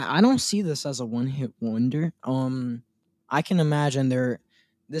 I don't see this as a one hit wonder. I can imagine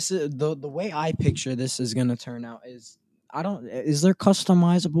this is the way I picture this is gonna turn out is is there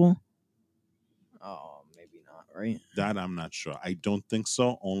customizable? Oh, maybe not, right? That I'm not sure. I don't think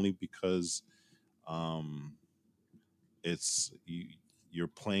so, only because um, you're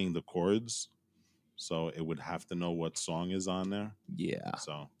playing the chords, so it would have to know what song is on there. Yeah.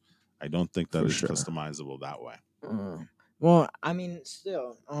 So I don't think that For is sure. customizable that way. Uh, well, I mean,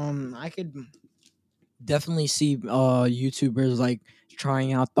 still, I could definitely see YouTubers like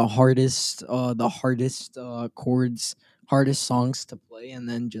trying out the hardest chords, hardest songs to play, and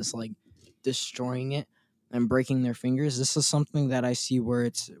then just like destroying it and breaking their fingers. This is something that I see where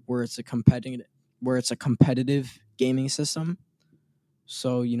it's a competitive gaming system.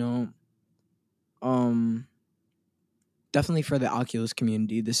 So um, definitely for the Oculus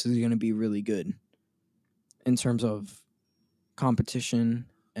community, this is going to be really good in terms of competition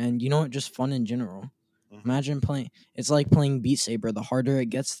and just fun in general. Mhm. Imagine playing. It's like playing Beat Saber. The harder it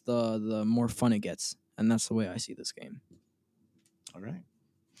gets, the more fun it gets, and that's the way I see this game. All right.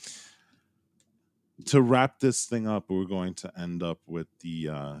 To wrap this thing up, we're going to end up with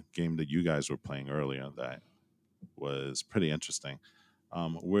the game that you guys were playing earlier that was pretty interesting.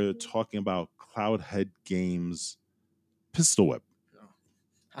 We're talking about Cloudhead Games Pistol Whip.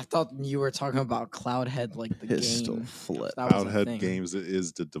 I thought you were talking about Cloudhead, like the Pistol game. flip. That was a Cloudhead thing. Games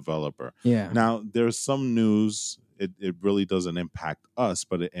is the developer. Yeah. Now, there's some news. It really doesn't impact us,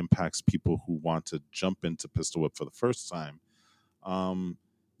 but it impacts people who want to jump into Pistol Whip for the first time. Um,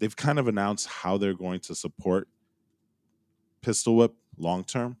 they've kind of announced how they're going to support Pistol Whip long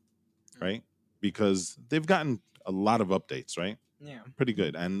term, right? Because they've gotten a lot of updates, right? Yeah. Pretty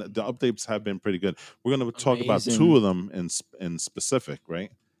good, and the updates have been pretty good. We're going to talk about two Amazing. of them in specific,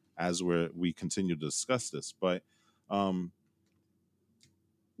 right? As we continue to discuss this, but um,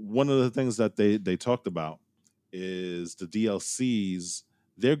 one of the things that they talked about is the DLCs.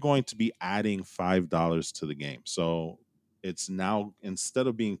 They're going to be adding $5 to the game, so it's now instead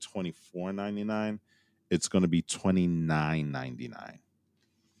of being $24.99, it's going to be $29.99.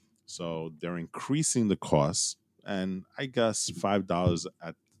 So they're increasing the cost, and I guess $5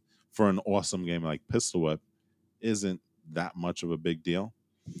 at for an awesome game like Pistol Whip isn't that much of a big deal.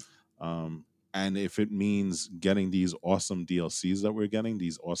 Um, and if it means getting these awesome DLCs that we're getting,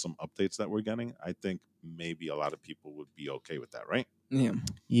 these awesome updates that we're getting, I think maybe a lot of people would be okay with that, right? Yeah.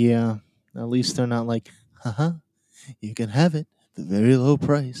 Yeah. At least they're not like, haha, you can have it at the very low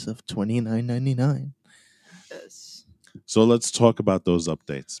price of $29.99. Yes. So let's talk about those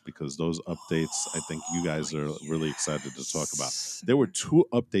updates because those updates, I think you guys are really excited to talk about. Yes. There were two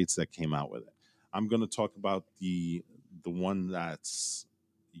updates that came out with it. I'm going to talk about the one that's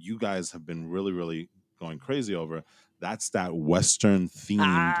you guys have been really going crazy over. That's that Western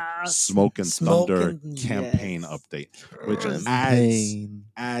themed Smoke and Thunder campaign Yes. update, which adds Campaign.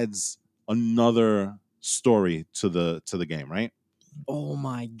 adds another story to the game, right? Oh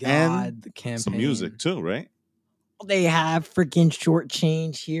my And god, the campaign. some music too, right? They have freaking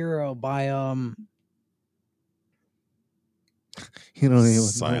Shortchange Hero by You don't even know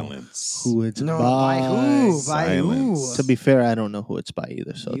Silence. who it's no, by. by who? By who? Silence. To be fair, I don't know who it's by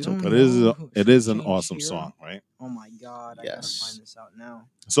either, so You it's don't okay. But it is know who it is an Shortchange awesome Hero? song, right? Oh my god, I gotta Yes. find this out now.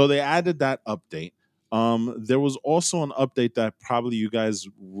 So they added that update. There was also an update that probably you guys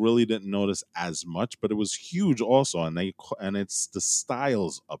really didn't notice as much, but it was huge also, and it's the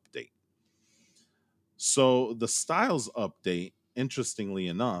Styles update. So the Styles update, interestingly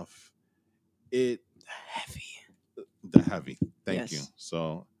enough, it Heavy. the heavy. Thank you. Yes.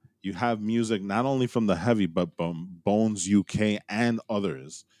 So you have music not only from the heavy, but Bones UK and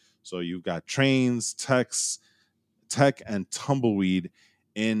others. So you've got trains, tech, and tumbleweed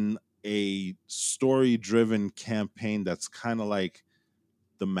in a story-driven campaign that's kind of like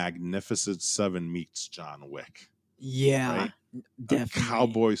the Magnificent Seven meets John Wick, Yeah, right? definitely. A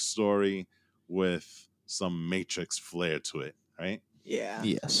cowboy story with some Matrix flair to it, right? Yeah.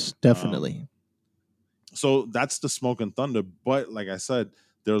 Yes, definitely. So that's the Smoke and Thunder. But like I said,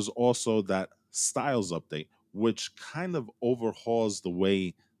 there's also that Styles update, which kind of overhauls the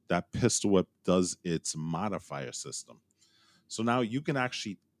way that Pistol Whip does its modifier system. So now you can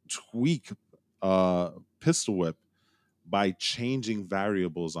actually tweak Pistol Whip by changing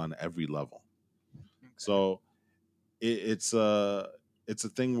variables on every level. So it's a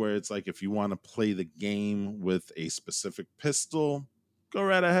thing where it's like if you want to play the game with a specific pistol, go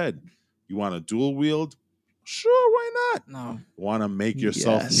right ahead. You want to dual wield? Sure, why not? No. Want to make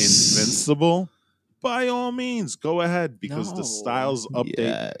yourself Yes. invincible? By all means, go ahead because No. the Styles update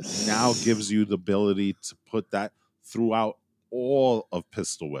Yes. now gives you the ability to put that throughout all of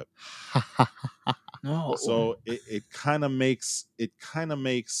Pistol Whip. No. So it kind of makes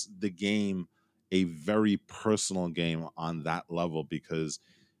the game a very personal game on that level because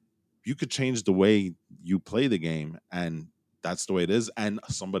you could change the way you play the game and that's the way it is, and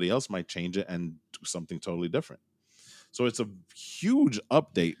somebody else might change it and do something totally different. So it's a huge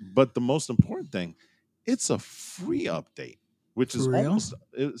update, but the most important thing, it's a free update, which is For real?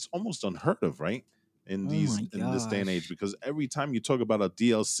 almost unheard of, right? Oh my in this day and age, gosh. because every time you talk about a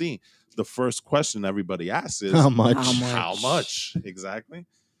DLC, the first question everybody asks How is How much? how much? much exactly.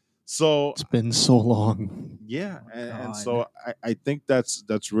 So It's been so long. yeah, Oh and God. so I think that's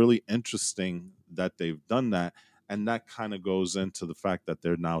really interesting that they've done that, and that kind of goes into the fact that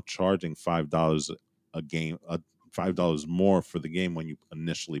they're now charging $5 a game, $5 more for the game when you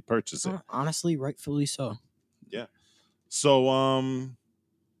initially purchase it. Honestly, rightfully so. Yeah. So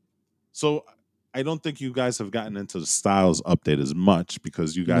so I don't think you guys have gotten into the Styles update as much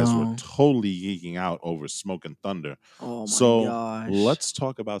because you guys were No. totally geeking out over Smoke and Thunder. Oh my So gosh. let's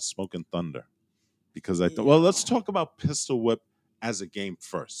talk about Smoke and Thunder, because I thought, well, Yo. let's talk about Pistol Whip as a game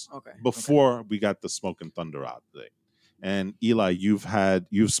first Okay. Okay. before we got the Smoke and Thunder out there. And Eli,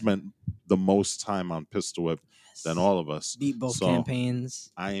 you've spent the most time on Pistol Whip than Yes. all of us. Beat both So campaigns.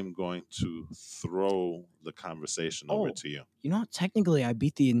 I am going to throw the conversation over Oh, to you. you know what? Technically, I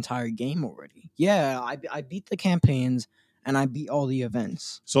beat the entire game already. Yeah, I beat the campaigns and I beat all the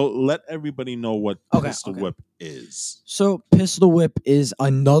events. So let everybody know what Okay. Pistol Okay. Whip is. So Pistol Whip is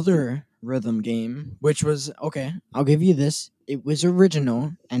another rhythm game, which was okay. I'll give you this. It was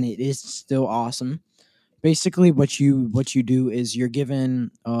original and it is still awesome. Basically, what you do is you're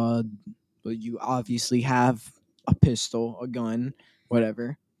given well, you obviously have a pistol, a gun,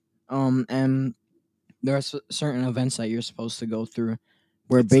 whatever. And there are certain events that you're supposed to go through,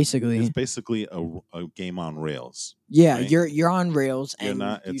 where It's it's basically, basically a game on rails, yeah, right? you're on rails You're and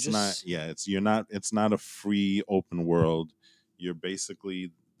not you it's not just yeah, it's not a free open world. You're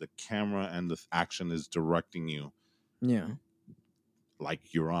basically, the camera and the action is directing you yeah.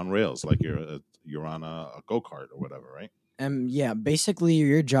 like you're on rails, like you're on a go-kart or whatever, right? And yeah, basically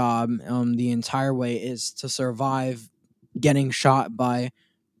your job the entire way is to survive getting shot by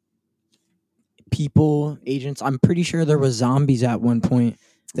people, agents. I'm pretty sure there was zombies at one point.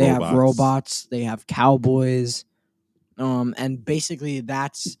 They have Robots. robots, they have cowboys. And basically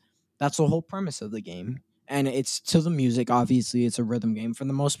that's the whole premise of the game. And it's to the music, obviously it's a rhythm game. For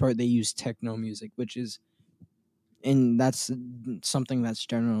the most part they use techno music, which is and that's something that's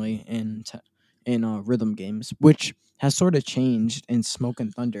generally in rhythm games, which has sort of changed in Smoke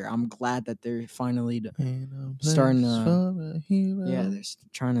and Thunder. I'm glad that they're finally Ain't no starting place to for a hero. they're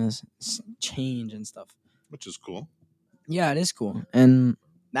trying to change and stuff. Which is cool. Yeah, it is cool, and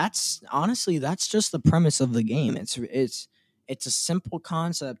that's honestly that's just the premise of the game. It's a simple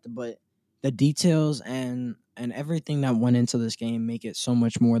concept, but the details and everything that went into this game make it so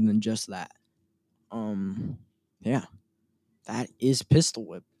much more than just that. Yeah, that is Pistol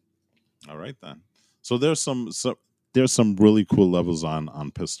Whip. All right then. So there's some really cool levels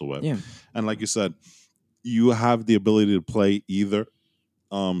on Pistol Whip. Yeah, And like you said, you have the ability to play either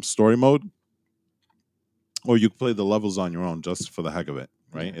story mode, or you can play the levels on your own just for the heck of it,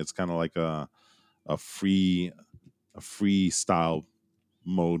 right? yeah, It's kind of like a free style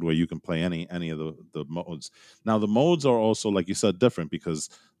mode where you can play any of the modes. Now the modes are also, like you said, different, because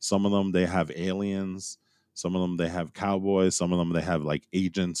some of them they have aliens, some of them they have cowboys, some of them they have like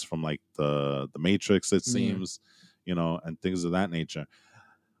agents from like the Matrix, it yeah. seems, and things of that nature.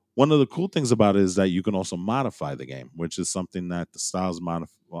 One of the cool things about it is that you can also modify the game, which is something that the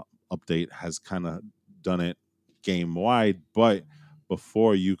update has kind of done it game wide, but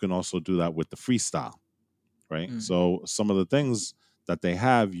before you can also do that with the freestyle, right? Mm. So some of the things that they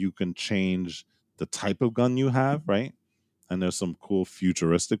have, you can change the type of gun you have, right? And there's some cool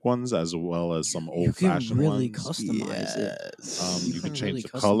futuristic ones as well as some You old can fashioned really ones. customize it. Yes. You You can can change really the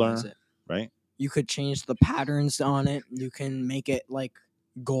customize color, it. right? You could change the patterns on it. You can make it like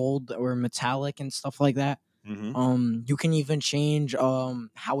gold or metallic and stuff like that. Mm-hmm. You can even change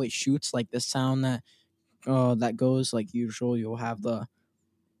how it shoots, like the sound that goes like usual. You'll have the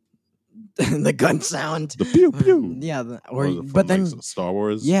the gun sound. The pew pew, Yeah, or but from like then Star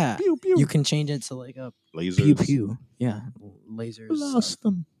Wars, yeah, pew you pew, can change it to like a pew lasers. pew. Yeah, lasers stuff Lost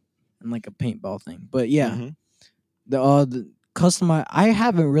them. and like a paintball thing. But yeah, Mm-hmm. the customize. I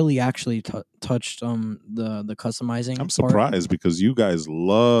haven't really actually touched the customizing I'm part. surprised because you guys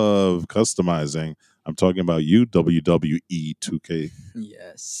love customizing. I'm talking about you, WWE 2K.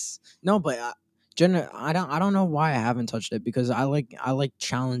 Yes. No, but I don't know why I haven't touched it because I like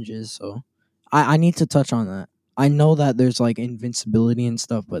challenges, so I need to touch on that. I know that there's like invincibility and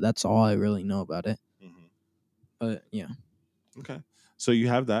stuff, but that's all I really know about it. Mm-hmm. But yeah. Okay. So you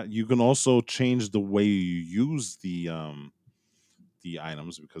have that. You can also change the way you use the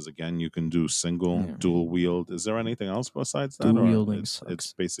items, because again you can do single, Yeah. dual wield. Is there anything else besides that, Dual or wielding it's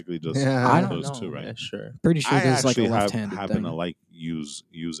sucks. basically just I Yeah. don't those two, know. right? Yeah, sure. Pretty sure I there's like a actually left-handed happen to thing. like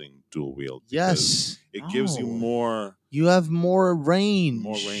using dual wield because Yes. it gives you Oh. more You have more range.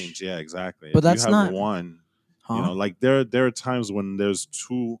 More range, yeah, exactly. But If you that's have not, one, huh? like there are times when there's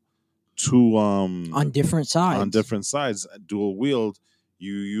two On different on sides. different sides, dual wield,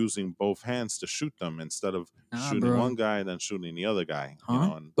 you using both hands to shoot them instead of Nah, shooting bro. one guy and then shooting the other guy,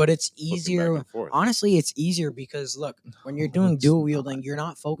 Huh? and But it's flipping back easier. and forth. Honestly, it's easier because look, when you're No, doing it's dual not. wielding, you're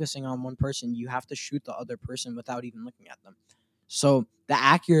not focusing on one person. You have to shoot the other person without even looking at them. So the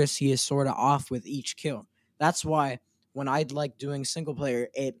accuracy is sort of off with each kill. That's why when I like doing single player,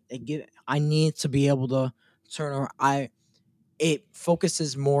 I need to be able to turn around. It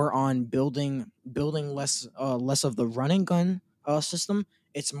focuses more on building less of the running gun system.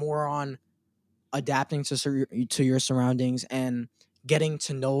 It's more on adapting to your surroundings and getting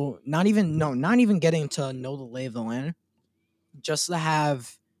to know, not even getting to know the lay of the land, just to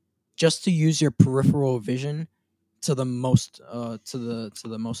have just to use your peripheral vision to the most to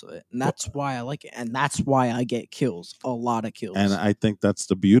the most of it. And But that's why I like it, and that's why I get kills, a lot of and kills. I think that's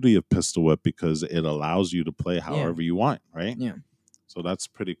the beauty of pistol whip, because it allows you to play Yeah. however you want, right? Yeah. So that's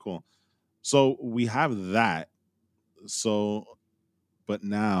pretty cool. So we have that. So, but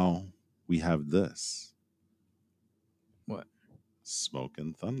now we have this What? Smoke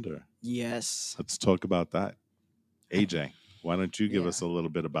and Thunder. Yes. Let's talk about that. AJ, why don't you give Yeah. us a little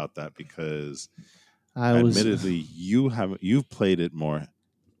bit about that? Because I was admittedly, you've played it more,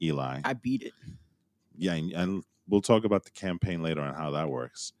 Eli. I beat it. Yeah, and we'll talk about the campaign later on how that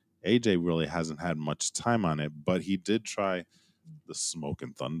works. AJ really hasn't had much time on it, but he did try the Smoke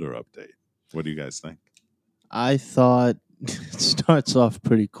and Thunder update. What do you guys think? I thought it starts off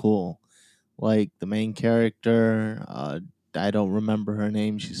pretty cool. Like the main character, I don't remember her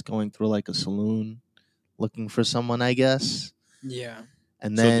name. She's going through like a saloon looking for someone, I guess. Yeah.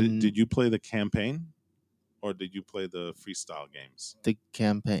 And So then did you play the campaign or did you play the freestyle games? the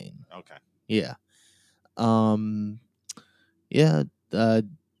campaign. Okay. Yeah. Um yeah, uh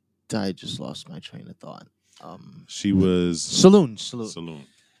I just lost my train of thought. She was Saloon. Saloon.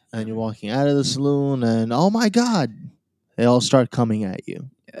 And you're walking out of the saloon and oh my god, they all start coming at you.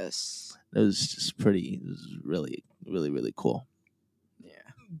 Yes. It was really, really, really cool. Yeah.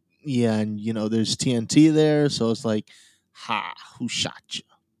 Yeah, and there's TNT there, so it's like, ha, who shot you?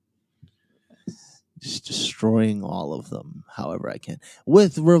 Just destroying all of them, however I can,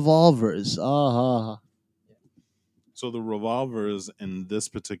 with revolvers. So the revolvers in this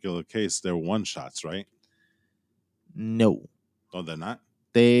particular case, they're one shots, right? No, Oh, they're not?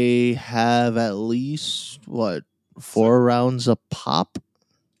 they have at least what So- 4 rounds a pop.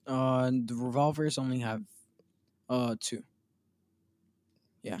 The revolvers only have two.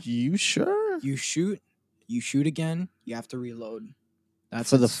 You sure? You shoot again, you have to reload. That's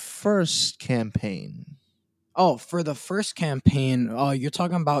For the its- first campaign. Oh, for the first campaign, you're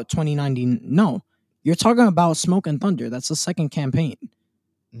talking about 2019. No, you're talking about Smoke and Thunder. That's the second campaign.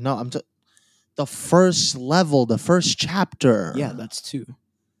 No, the first level, the first chapter. Yeah, that's two.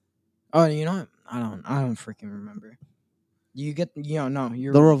 Oh, you know what? I don't freaking remember. You get, no,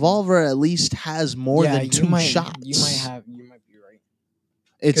 you're The revolver at least has more yeah, than two shots. You might be right.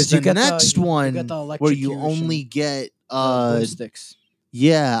 It's 'Cause you the get next you one get the where you electrocution, only get boomsticks,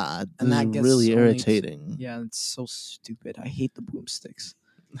 yeah, and this that is gets really only irritating. Yeah, it's so stupid. I hate the boomsticks.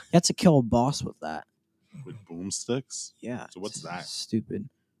 You have to kill a boss with that. With boomsticks? Yeah. So what's it's that? Stupid.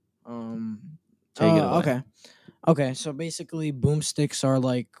 Take it away. Okay. Okay, so basically boomsticks are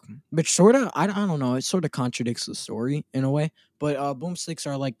like, which sort of, I don't know, it sort of contradicts the story in a way, but boomsticks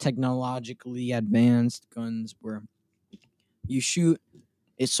are like technologically advanced guns where you shoot,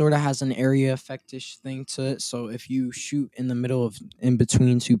 it sort of has an area effectish thing to it, so if you shoot in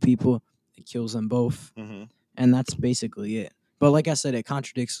between two people, it kills them both, Mm-hmm. and that's basically it. But like I said, it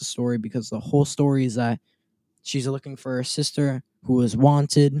contradicts the story because the whole story is that she's looking for her sister who is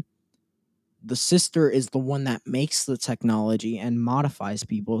wanted. The sister is the one that makes the technology and modifies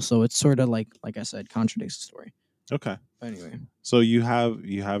people, so it's sort of like I said, contradicts the story. Okay. But anyway, So you have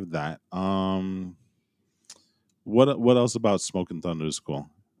that. What else about Smoke and Thunder is cool?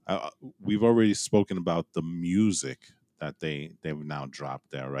 We've already spoken about the music that they've now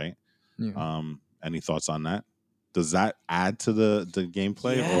dropped there, right? yeah. Any thoughts on that? Does that add to the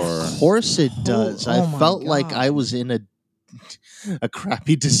gameplay Yes. Of course it Oh, does. oh I my felt like God. I was in a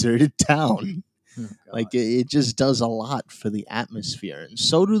crappy deserted town. Oh, God. Like it just does a lot for the atmosphere, and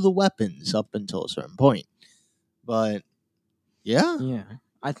so do the weapons up until a certain point. But yeah, Yeah,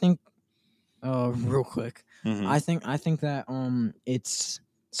 I think. Real quick, or? I think that it's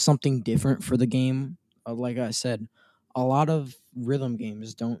something different for the game. Like I said, a lot of rhythm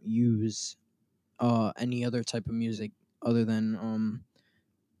games don't use any other type of music other than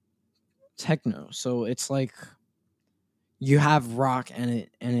techno. So it's like you have rock and it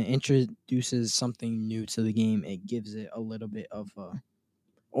introduces something new to the game. It gives it a little bit of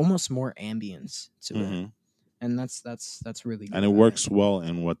almost more ambience to it, Hmm. and that's really good. And it I works think. well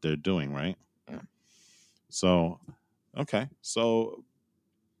in what they're doing, right? Yeah. So, okay. So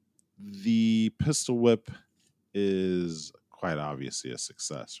the pistol whip is quite obviously a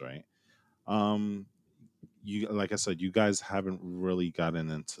success, right? Um, you like I said, you guys haven't really gotten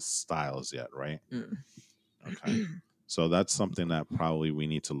into styles yet, right? Mm. Okay. So that's something that probably we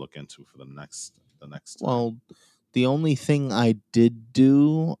need to look into for the next time. Well, the only thing I did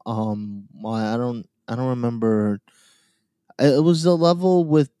do, well, I don't remember. It was the level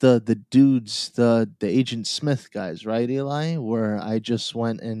with the dudes, the Agent Smith guys, right, Eli? Where I just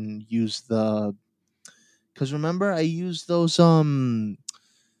went and used the, because remember I used those oh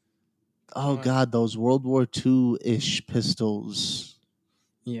What? god, those World War II ish pistols.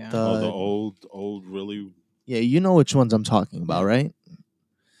 Yeah. Oh, the The old, really. Yeah, you know which ones I'm talking about, Yeah. right?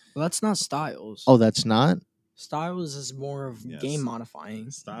 Well, that's not Styles. Oh, that's not. Styles is more of game Yes.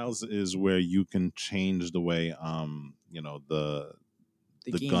 modifying. Styles is where you can change the way, The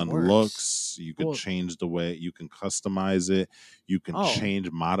the game gun works. looks. You could Well, change the way you can customize it. You can oh,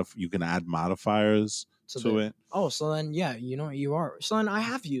 you can add modifiers so to the it. so then yeah, you know what you are. So then I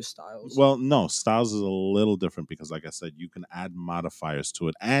have used Styles. Well, no, styles is a little different because, like I said, you can add modifiers to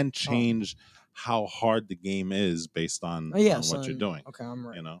it and Oh, change how hard the game is based oh yeah. on So what you're then doing. okay, I'm You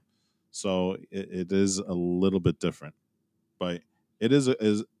right. know, so it is a little bit different, but it is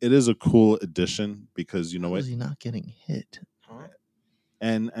a cool addition because you know How what, is he not getting hit? Huh?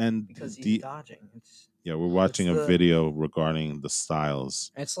 and Because he's the dodging. yeah, we're It's watching a the video regarding the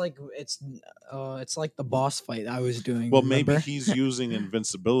styles. it's like the boss fight I was doing. Well, maybe Remember? he's using the No,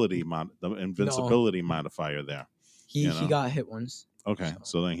 invincibility modifier there. You he know, got hit once. okay, So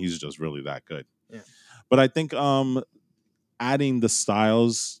so then he's just really that good. yeah. But I think adding the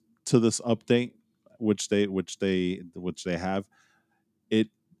styles to this update, which they have, it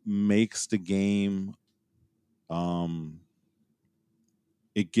makes the game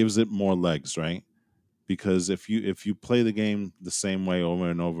it gives it more legs, right? Because if you play the game the same way over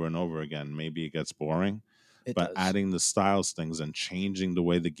and over and over again, maybe it gets boring. It But does. adding the styles things and changing the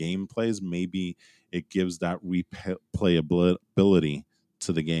way the game plays, maybe it gives that replayability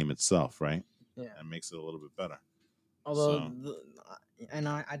to the game itself, right? Yeah. And makes it a little bit better. Although, So and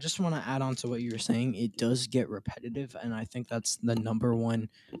I just want to add on to what you were saying. It does get repetitive, and I think that's the number one.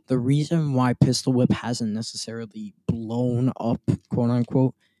 The reason why Pistol Whip hasn't necessarily blown up, quote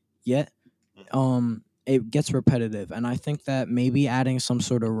unquote, yet, it gets repetitive, and I think that maybe adding some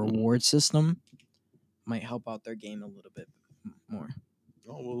sort of reward system might help out their game a little bit more.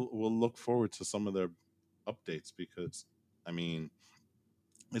 we'll look forward to some of their updates because, I mean,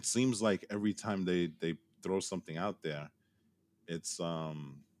 it seems like every time they throw something out there, it's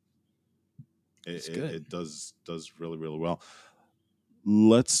It's good. it does really really well.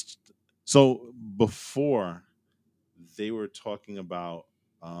 Let's so before they were talking about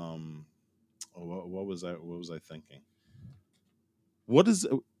what was I thinking? What is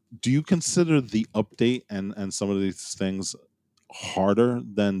do you consider the update and some of these things harder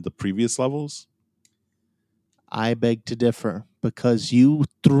than the previous levels? I beg to differ because you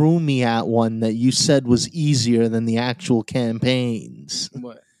threw me at one that you said was easier than the actual campaigns.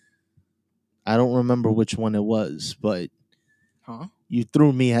 What? I don't remember which one it was, but Huh? you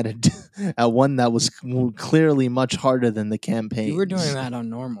threw me at at one that was clearly much harder than the campaigns. You were doing that on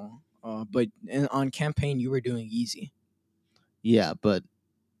normal, but on campaign you were doing easy. Yeah, but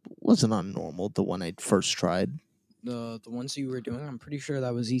wasn't on normal the one I first tried. The ones you were doing, I'm pretty sure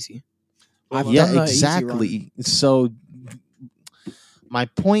that was easy. Well, I've Yeah, done the easy run. exactly. So my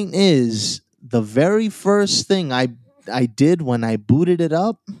point is the very first thing I did when I booted it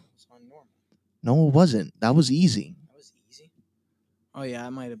up, It's on normal. no it wasn't. That was easy. That was easy. Oh yeah,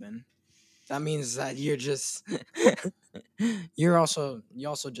 it might have been. That means that you're just you also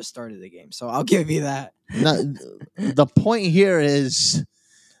just started the game, so I'll give you that. No, the point here is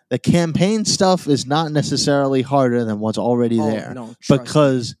the campaign stuff is not necessarily harder than what's already Oh there no, trust me.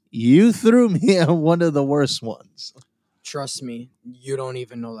 because you threw me at one of the worst ones. Trust me, you don't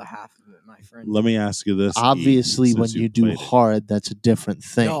even know the half of it, my friend. Let me ask you this. E, Obviously, when since you you've do played it. hard, that's a different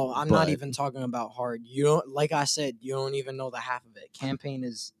thing. No, I'm not but even talking about hard. You don't, like I said, you don't even know the half of it. Campaign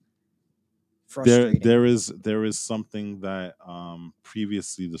is frustrating. There is something that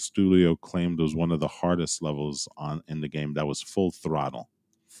previously the studio claimed was one of the hardest levels on in the game, that was full throttle.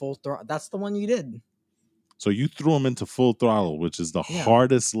 Full throttle. That's the one you did. So you threw them into full throttle, which is the Yeah.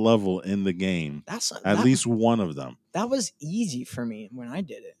 hardest level in the game. That's At least one of them. that was easy for me when I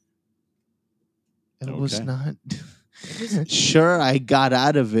did it. it was Okay. not. Sure, I got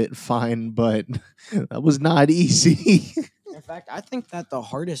out of it fine, but that was not easy. In fact, I think that the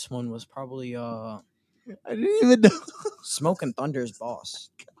hardest one was probably I didn't even know. Smoke and Thunder's boss.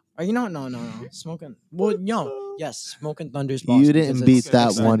 Or you know, no. Smoking. Well, no, yes, Smoke and Thunder's boss. You because didn't it's beat that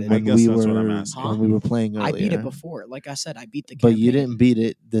extended. one I when guess we that's what I'm were asking. when we were playing earlier. I beat it before. Like I said, I beat the but campaign. you didn't beat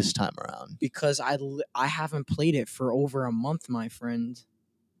it this time around. because I haven't played it for over a month, my friend.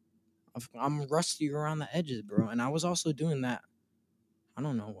 I'm rusty around the edges, bro, and I was also doing that. I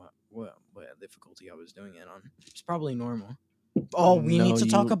don't know what difficulty I was doing it on. It's probably normal. Oh, we No, need to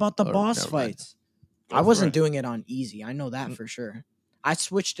talk you- about the or boss never mind. fights. Go I for wasn't it. doing it on easy. I know that for sure. I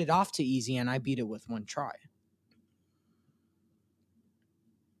switched it off to easy and I beat it with one try.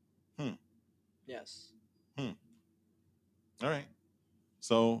 Yes. All right.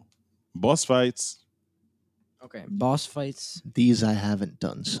 So, boss fights. Okay. Boss fights. These I haven't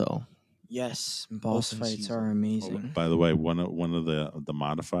done so. Yes, boss Open fights season. are amazing. By the way, one of the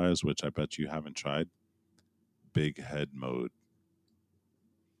modifiers, which I bet you haven't tried, big head mode.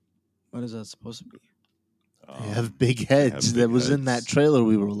 What is that supposed to be? They have big they have heads. big That was in that heads. trailer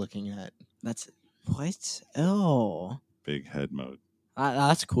we were looking at. That's what? Oh, Big head mode.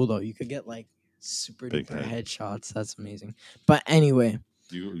 that's cool though. You could get like super Big duper head. headshots. That's amazing. But anyway,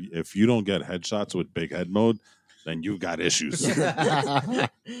 If you don't get headshots with big head mode, then you've got issues.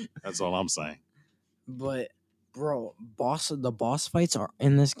 That's all I'm saying. but bro, the boss fights are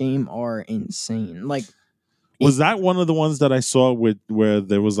in this game are insane. Like, Was that one of the ones that I saw where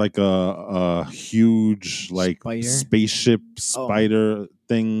there was like a huge like Spider? spaceship spider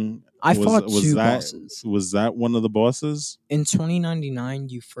thing? I fought was two that, bosses. Was that one of the bosses? In 2099,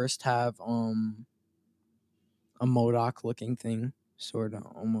 you first have a Modoc looking thing, sort of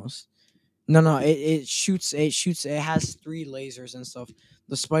almost. No, it shoots. It has 3 lasers and stuff.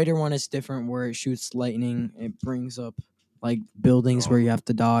 The spider one is different, where it shoots lightning. It brings up like buildings where you have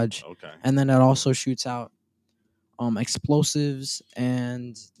to dodge, Okay. and then it also shoots out explosives,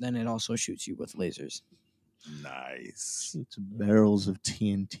 and then it also shoots you with lasers. Nice. Shoots barrels of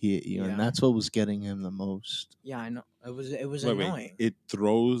TNT at you, Yeah. and that's what was getting him the most. Yeah, I know. It was Wait, annoying. it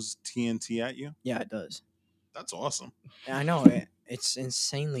throws TNT at you? Yeah, it does. That's awesome. I know it's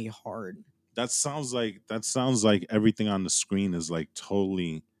insanely hard. That sounds like everything on the screen is like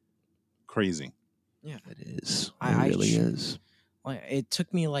totally crazy. Yeah, It is. I It really sh- is. like it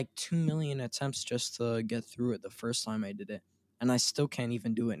took me like 2 million attempts just to get through it the first time I did it, and I still can't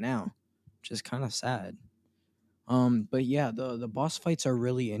even do it now, which is kind of sad. But yeah, the boss fights are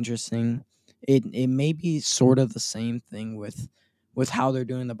really interesting. It may be sort of the same thing with how they're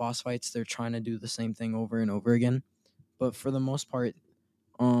doing the boss fights. They're trying to do the same thing over and over again, but for the most part,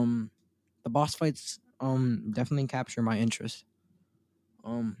 the boss fights definitely capture my interest.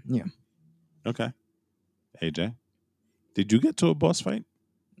 Yeah. Okay. AJ, did you get to a boss fight?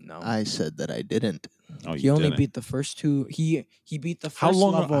 No. I said that I didn't. Oh, He you only didn't. beat the first 2. He beat the first How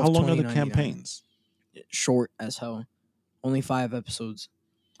long? level How of long are the 2099. campaigns? Short as hell. Only 5 episodes.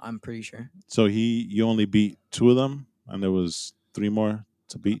 I'm pretty sure. So you only beat 2 of them, and there was 3 more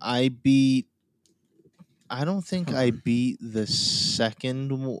to beat. I don't think I beat the second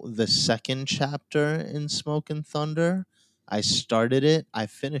chapter in Smoke and Thunder. I started it. I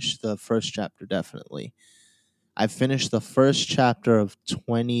finished the first chapter definitely. I finished the first chapter of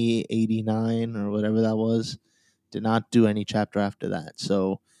 2089 or whatever that was. Did not do any chapter after that.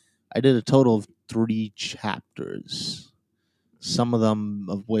 So I did a total of 3 chapters. Some of them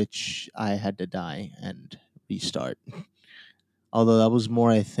of which I had to die and restart. Although that was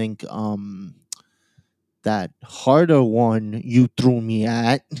more, I think, that harder one you threw me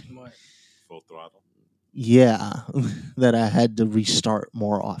at. What? Full throttle. Yeah, that I had to restart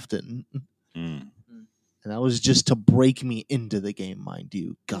more often. Mm. And that was just to break me into the game, mind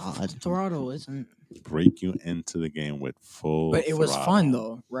you. God. Throttle isn't. Break you into the game with full. But it was throttle. fun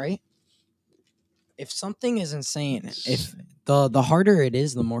though, right? If something is insane, if the harder it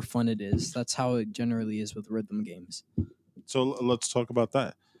is, the more fun it is. That's how it generally is with rhythm games. So let's talk about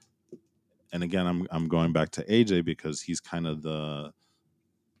that. And again, I'm going back to AJ because he's kind of the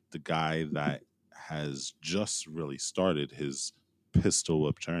guy that has just really started his pistol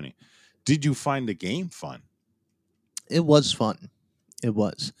whip journey. Did you find the game fun? It was fun. It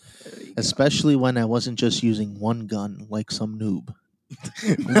was. Especially when I wasn't just using one gun like some noob.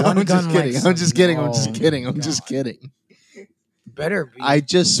 I'm just kidding. I'm just kidding. I'm just kidding. I'm just kidding. Better be. I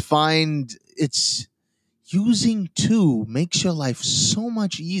just find it's using 2 makes your life so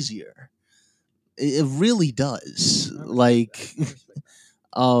much easier. It really does. Like,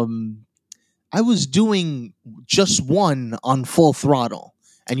 I was doing just 1 on full throttle,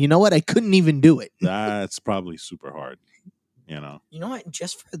 And you know what? I couldn't even do it. That's probably super hard. You know what?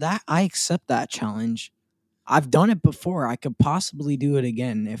 Just for that, I accept that challenge. I've done it before. I could possibly do it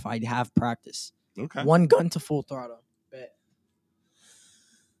again if I have practice. Okay. One gun to full throttle. Bet.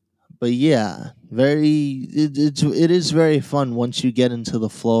 But yeah, it is very fun once you get into the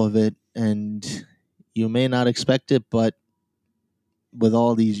flow of it, and you may not expect it, but with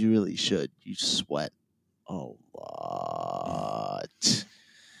all these, you really should. You sweat a lot.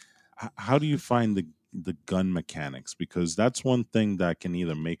 How do you find the gun mechanics? Because that's one thing that can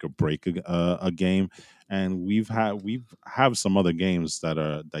either make or break a game. And we've have some other games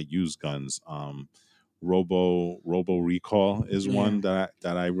that use guns. Robo Recall is Yeah. one that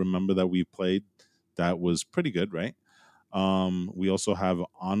I remember that we played that was pretty good, right? We also have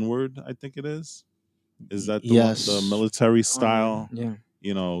Onward, I think it is. Is that the one, the Yes. military style, Yeah.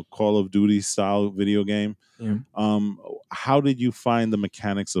 Call of Duty style video game? Yeah. How did you find the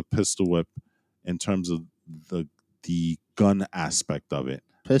mechanics of Pistol Whip in terms of the the gun aspect of it?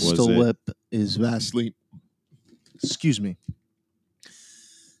 Was Pistol it Whip is vastly. Excuse me.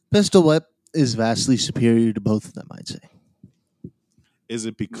 Pistol Whip is vastly superior to both of them, I'd say. is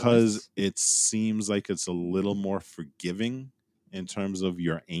it because Yes. it seems like it's a little more forgiving in terms of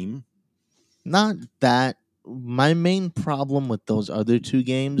your aim? Not that. My main problem with those other two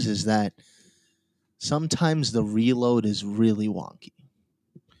games is that sometimes the reload is really wonky.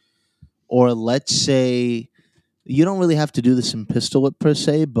 Or let's say you don't really have to do this in Pistol Whip per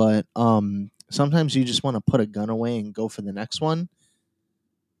se, but sometimes you just want to put a gun away and go for the next one.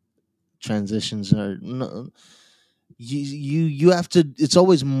 Transitions are no, you have to. It's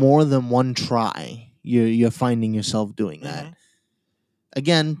always more than one try. You're finding yourself doing that. Mhm.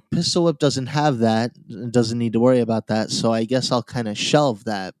 Again, Pistol Whip doesn't have that. It doesn't need to worry about that. So I guess I'll kind of shelve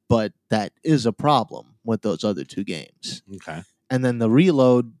that. But that is a problem with those other two games. Okay. And then the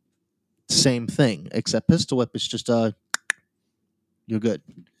reload, same thing. Except Pistol Whip is just you're good.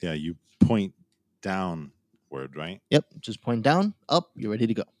 Yeah, you point downward, right? Yep, just point down, up, you're ready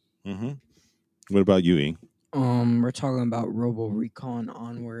to go. Mm-hmm. What about you, E? We're talking about Robo Recon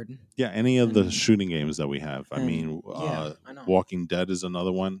Onward. Yeah, any of the And- shooting games that we have. I and, mean, yeah, I know. Walking Dead is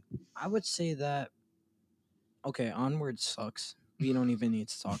another one. I would say that. Okay, Onward sucks. We don't even need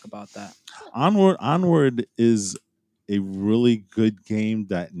to talk about that. Onward is a really good game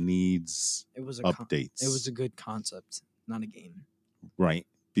that needs It was updates. It was a good concept, not a game. right,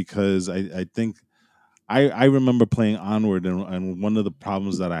 because I think I remember playing Onward, and one of the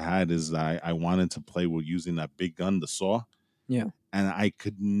problems that I had is that I wanted to play with using that big gun, the saw. Yeah. And I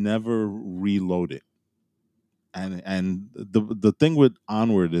could never reload it. And the thing with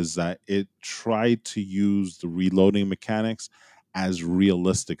Onward is that it tried to use the reloading mechanics as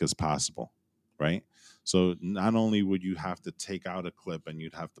realistic as possible, right? So not only would you have to take out a clip and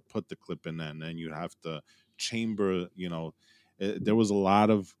you'd have to put the clip in, and then you'd have to chamber, there was a lot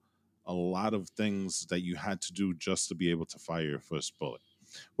of things that you had to do just to be able to fire your first bullet,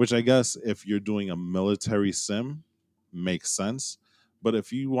 which I guess if you're doing a military sim makes sense. But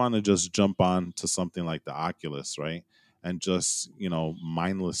if you want to just jump on to something like the Oculus, right, and just,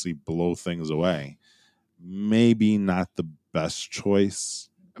 mindlessly blow things away, maybe not the best choice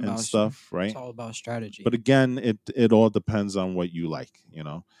and About stuff, It's right? all about strategy. But again, it all depends on what you like.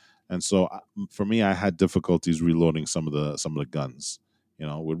 And so for me, I had difficulties reloading some of the guns.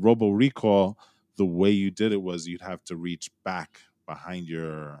 With Robo Recall, the way you did it was you'd have to reach back behind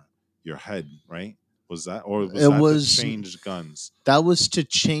your head, right? Was that, or was It that was- to change guns? That was to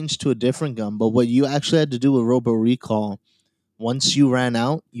change to a different gun, but what you actually had to do with Robo Recall, once you ran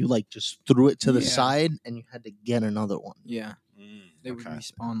out, you like just threw it to the Yeah. side and you had to get another one. Yeah, they would Okay.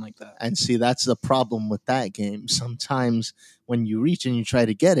 respawn like that. And see, that's the problem with that game. Sometimes when you reach and you try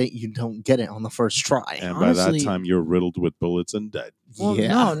to get it, you don't get it on the first try. And by Honestly- that time, you're riddled with bullets and dead. Well,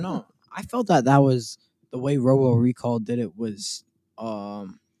 yeah. no. I felt that was the way Robo Recall did it was a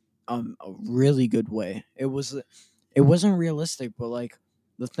really good way. It wasn't realistic, but like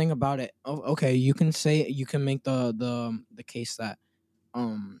the thing about it, okay, you can make the case that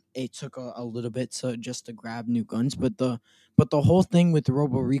it took a little bit to grab new guns, but the whole thing with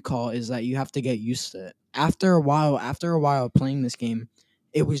Robo Recall is that you have to get used to it. After a while playing this game,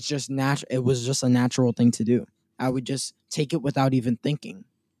 it was just it was just a natural thing to do. I would just take it without even thinking.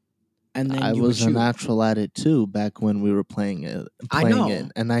 And then I you would was a shoot. natural at it too back when we were playing it, I know.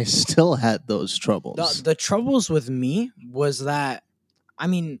 and I still had those troubles. The troubles with me was that, I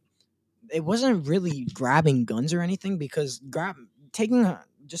mean, it wasn't really grabbing guns or anything, because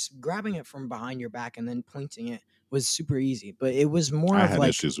just grabbing it from behind your back and then pointing it was super easy. But it was more I of had like,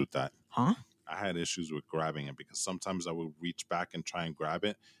 issues with that. huh? I had issues with grabbing it because sometimes I would reach back and try and grab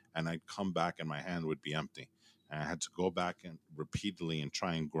it, and I'd come back and my hand would be empty, and I had to go back and repeatedly and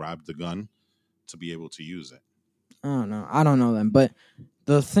try and grab the gun to be able to use it. I don't know them, but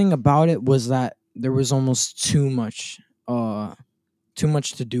the thing about it was that there was almost too much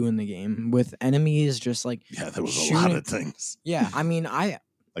to do in the game with enemies just like Yeah, there was shooting. a lot of things. Yeah, I mean,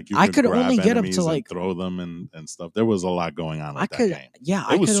 Like you I could could grab only get up enemies to and like throw them and stuff. There was a lot going on with that game.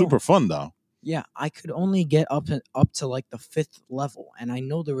 Yeah, It was super fun though. Yeah, I could only get up to like the 5th level, and I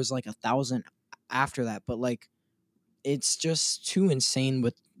know there was like 1,000 after that, but like it's just too insane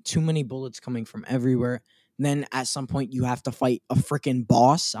with too many bullets coming from everywhere. And then at some point you have to fight a freaking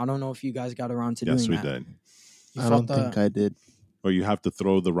boss. I don't know if you guys got around to Yes, doing we that. did. You I don't think I did. Or you have to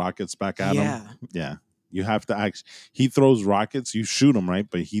throw the rockets back at Yeah. him. Yeah. You have to actually, he throws rockets, you shoot him, right?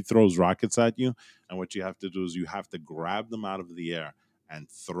 But he throws rockets at you. And what you have to do is you have to grab them out of the air and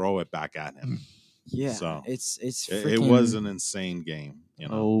throw it back at him. Yeah, So it's it was an insane game, you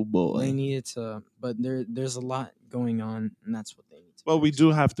know. Oh They boy. needed to, but there's a lot going on, and that's what they need to. Well, we fix.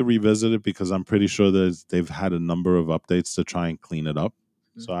 do have to revisit it because I'm pretty sure they've had a number of updates to try and clean it up.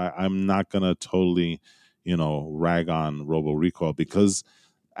 So I'm not gonna totally, rag on Robo Recall because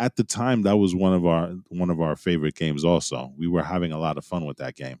at the time that was one of our favorite games. Also, we were having a lot of fun with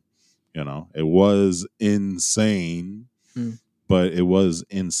that game. It was insane, Hmm. but it was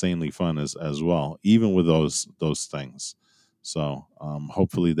insanely fun as well, even with those things. So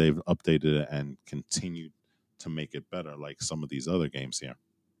hopefully they've updated it and continued to make it better, like some of these other games here.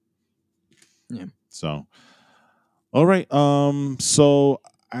 Yeah. So, all right. So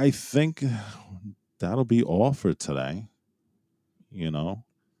I think that'll be all for today.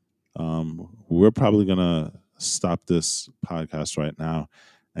 We're probably gonna stop this podcast right now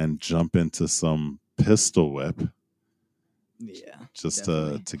and jump into some pistol whip Yeah, just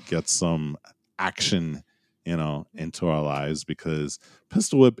definitely. to get some action into our lives, because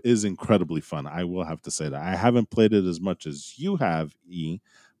pistol whip is incredibly fun. I will have to say that I haven't played it as much as you have,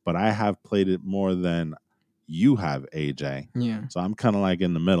 but I have played it more than you have, AJ. Yeah. So I'm kind of like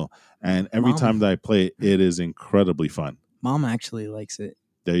in the middle, and every Mom. time that I play it, it is incredibly fun. Mom actually likes it.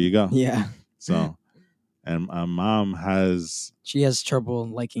 There you go. Yeah. So, and my mom She has trouble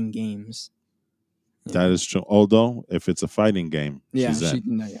liking games. that is true. Although if it's a fighting game, Yeah, she's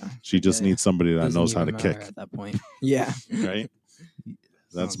in. yeah. She just needs somebody that Doesn't knows how to even matter kick, at that point. Yeah. right?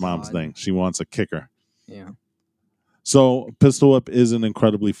 That's Oh, mom's God. thing. She wants a kicker. Yeah. So Pistol Whip is an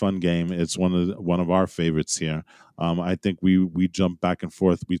incredibly fun game. It's one of our favorites here. I think we jump back and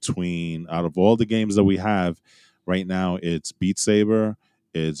forth between, out of all the games that we have right now, it's Beat Saber,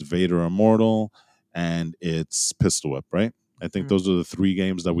 it's Vader Immortal, and it's Pistol Whip, right? I think those are the 3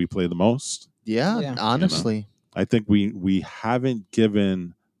 games that we play the most. Yeah, Yeah. honestly. I think we haven't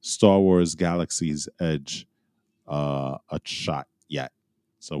given Star Wars Galaxy's Edge a shot yet.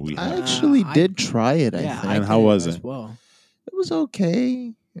 So we I have. actually I- did try it, I Yeah, think. And how was as it? well. It was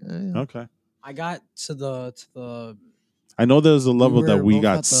okay. Okay. I got to the I know there's a level that were we both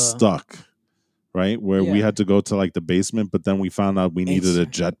got at the- stuck, right? Where we Yeah. had to go to like the basement, but then we found out we needed a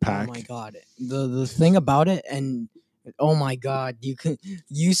It's- jetpack. Oh my god. The thing about it, and oh my god,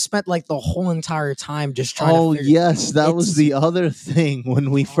 you spent like the whole entire time just trying Oh, to figure yes. That was It's- the other thing.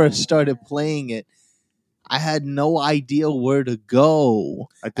 When we first Oh, started man. playing it, I had no idea where to go.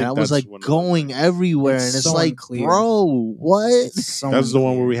 I think And I was that's like one of the going things. everywhere. It's and it's so like, unclear. bro, what? It's so That's the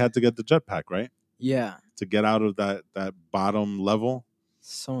one where unclear. we had to get the jetpack, right? Yeah. To get out of that bottom level.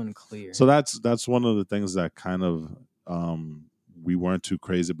 So unclear. So that's one of the things that kind of we weren't too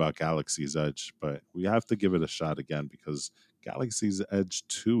crazy about Galaxy's Edge, but we have to give it a shot again because Galaxy's Edge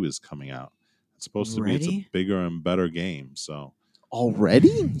 2 is coming out. It's supposed to be it's a Ready? bigger and better game. So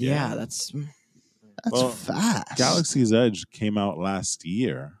Already? Yeah, that's That's Well, fast. Galaxy's Edge came out last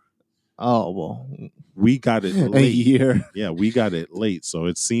year. Oh, well, We got it a late. year. Yeah, we got it late. So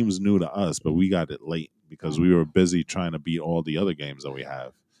it seems new to us, but we got it late because we were busy trying to beat all the other games that we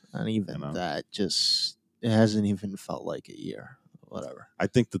have. Not even You know? that. Just, it hasn't even felt like a year. Whatever. I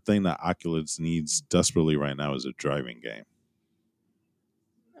think the thing that Oculus needs desperately right now is a driving game.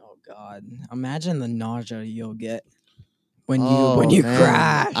 oh god. Imagine the nausea you'll get when Oh, you man.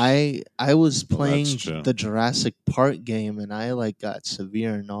 crash. I was Well, playing that's true. the Jurassic Park game, and I like got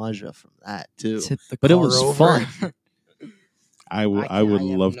severe nausea from that too. Tip the But it car was over. fun. I would I would have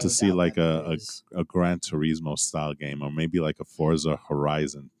love no to see doubt like that a, it is. a Gran Turismo style game, or maybe like a Forza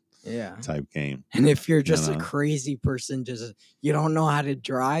Horizon Yeah. type game. And if you're just know? a crazy person, just you don't know how to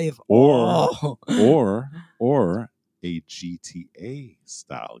drive, Or- oh. Or a GTA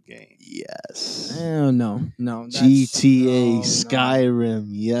style game. Yes. Oh no, GTA, no. Skyrim.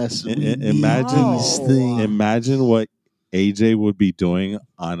 Yes, we need Imagine- these No. things. Imagine what AJ would be doing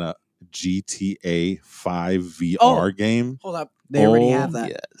on a GTA 5 VR Oh. game. Hold up, they already Oh, have that.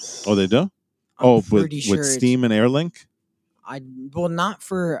 Yes. Oh, they do? I'm with pretty sure it's- Steam and Airlink? well, not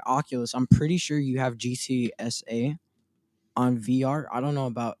for Oculus. I'm pretty sure you have GTSA on VR. I don't know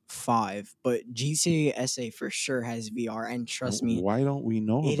about 5, but GTSA for sure has VR. And trust me, Why don't we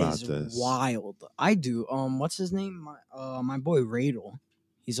know it about is this? wild. I do. What's his name? My boy Radel.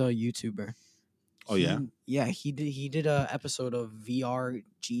 He's a YouTuber. Oh, yeah? Yeah. He did a episode of VR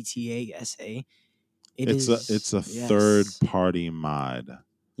GTA SA. It's a yes. third party mod.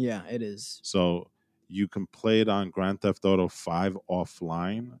 Yeah, it is. So you can play it on Grand Theft Auto 5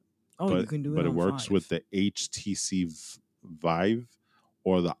 offline. Oh, but, you can do it. But it on works 5. with the HTC Vive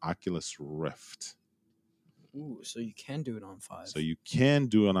or the Oculus Rift. Ooh, so you can do it on 5. So you can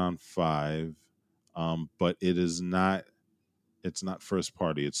do it on 5, but it's not first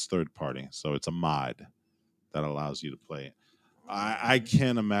party, it's third party. So it's a mod that allows you to play it. I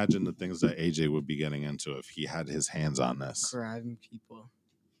can't imagine the things that AJ would be getting into if he had his hands on this. Grabbing people.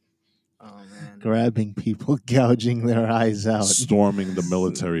 Oh man. Grabbing people, gouging their eyes out. Storming the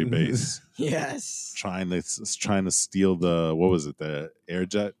military base. Yes. Trying to steal the air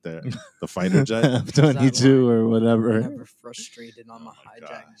jet, the fighter jet. F-22 or whatever. Never frustrated on the Oh my hijack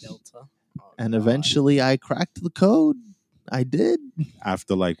gosh. Delta. Oh, And God. eventually I cracked the code. I did.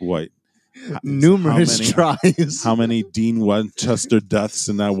 After like what? Numerous tries. How many Dean Winchester deaths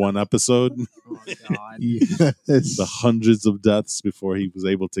in that one episode? Oh God. Yes. The hundreds of deaths before he was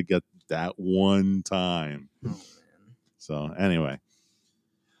able to get that one time. Oh man. So anyway.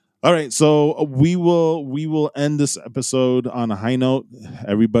 All right, so we will end this episode on a high note.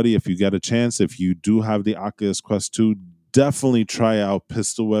 Everybody, if you get a chance, if you do have the Oculus Quest 2, definitely try out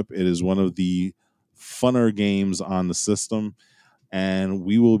Pistol Whip. It is one of the funner games on the system. And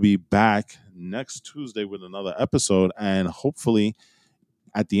we will be back next Tuesday with another episode. And hopefully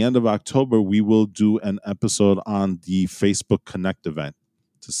at the end of October, we will do an episode on the Facebook Connect event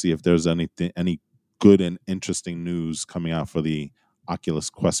to see if there's any good and interesting news coming out for the Oculus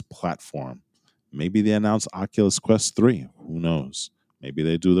Quest platform. Maybe they announce Oculus Quest 3. Who knows? Maybe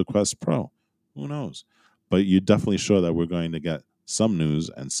they do the Quest Pro. Who knows? But you're definitely sure that we're going to get some news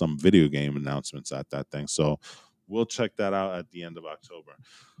and some video game announcements at that thing. So we'll check that out at the end of October.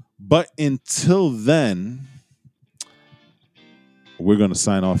 But until then, we're going to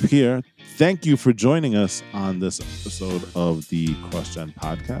sign off here. Thank you for joining us on this episode of the CrossGen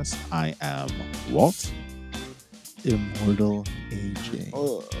Podcast. I am Walt. Immortal AJ.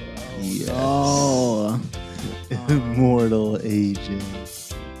 Oh. Yes. Oh. Immortal AJ.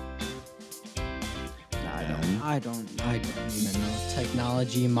 I don't even know.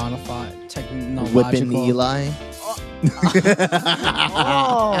 Technology modified. Technological. Whipping Eli.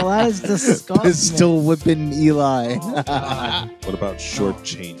 Oh, that is disgusting. Pistol whipping Eli. Oh, God. What about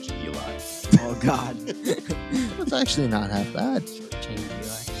shortchange Eli? Oh God. That's actually not half bad. Change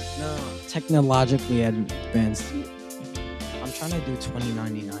Eli. No, technologically advanced. I'm trying to do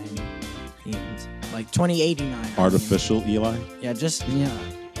 2099 themes, like 2089. Artificial Eli? Yeah,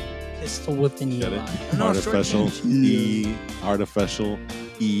 pistol whipping Get Eli. it? No, Artificial shortchange. Artificial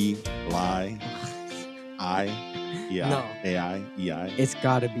Eli. No. AI, EI. It's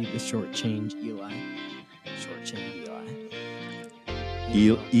got to be the shortchange Eli. Shortchange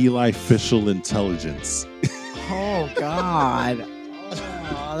Eli. Eli Fischl Intelligence. Oh God.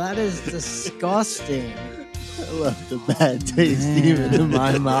 Oh, that is disgusting. I left a bad taste even in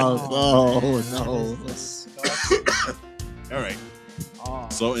my mouth. Oh no. That is disgusting. All right. Oh.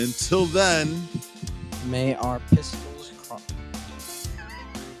 So until then, May our pistols cross.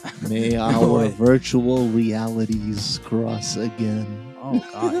 May our virtual realities cross again. Oh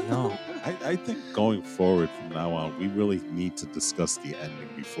God, no. I think going forward from now on, we really need to discuss the ending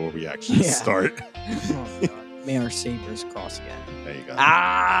before we actually Yeah. start. Oh, God. May our sabers cross again. There you go.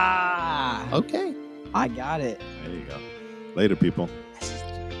 Ah. Okay. I got it. There you go. Later, people. This is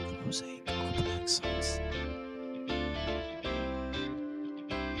Jose Complex.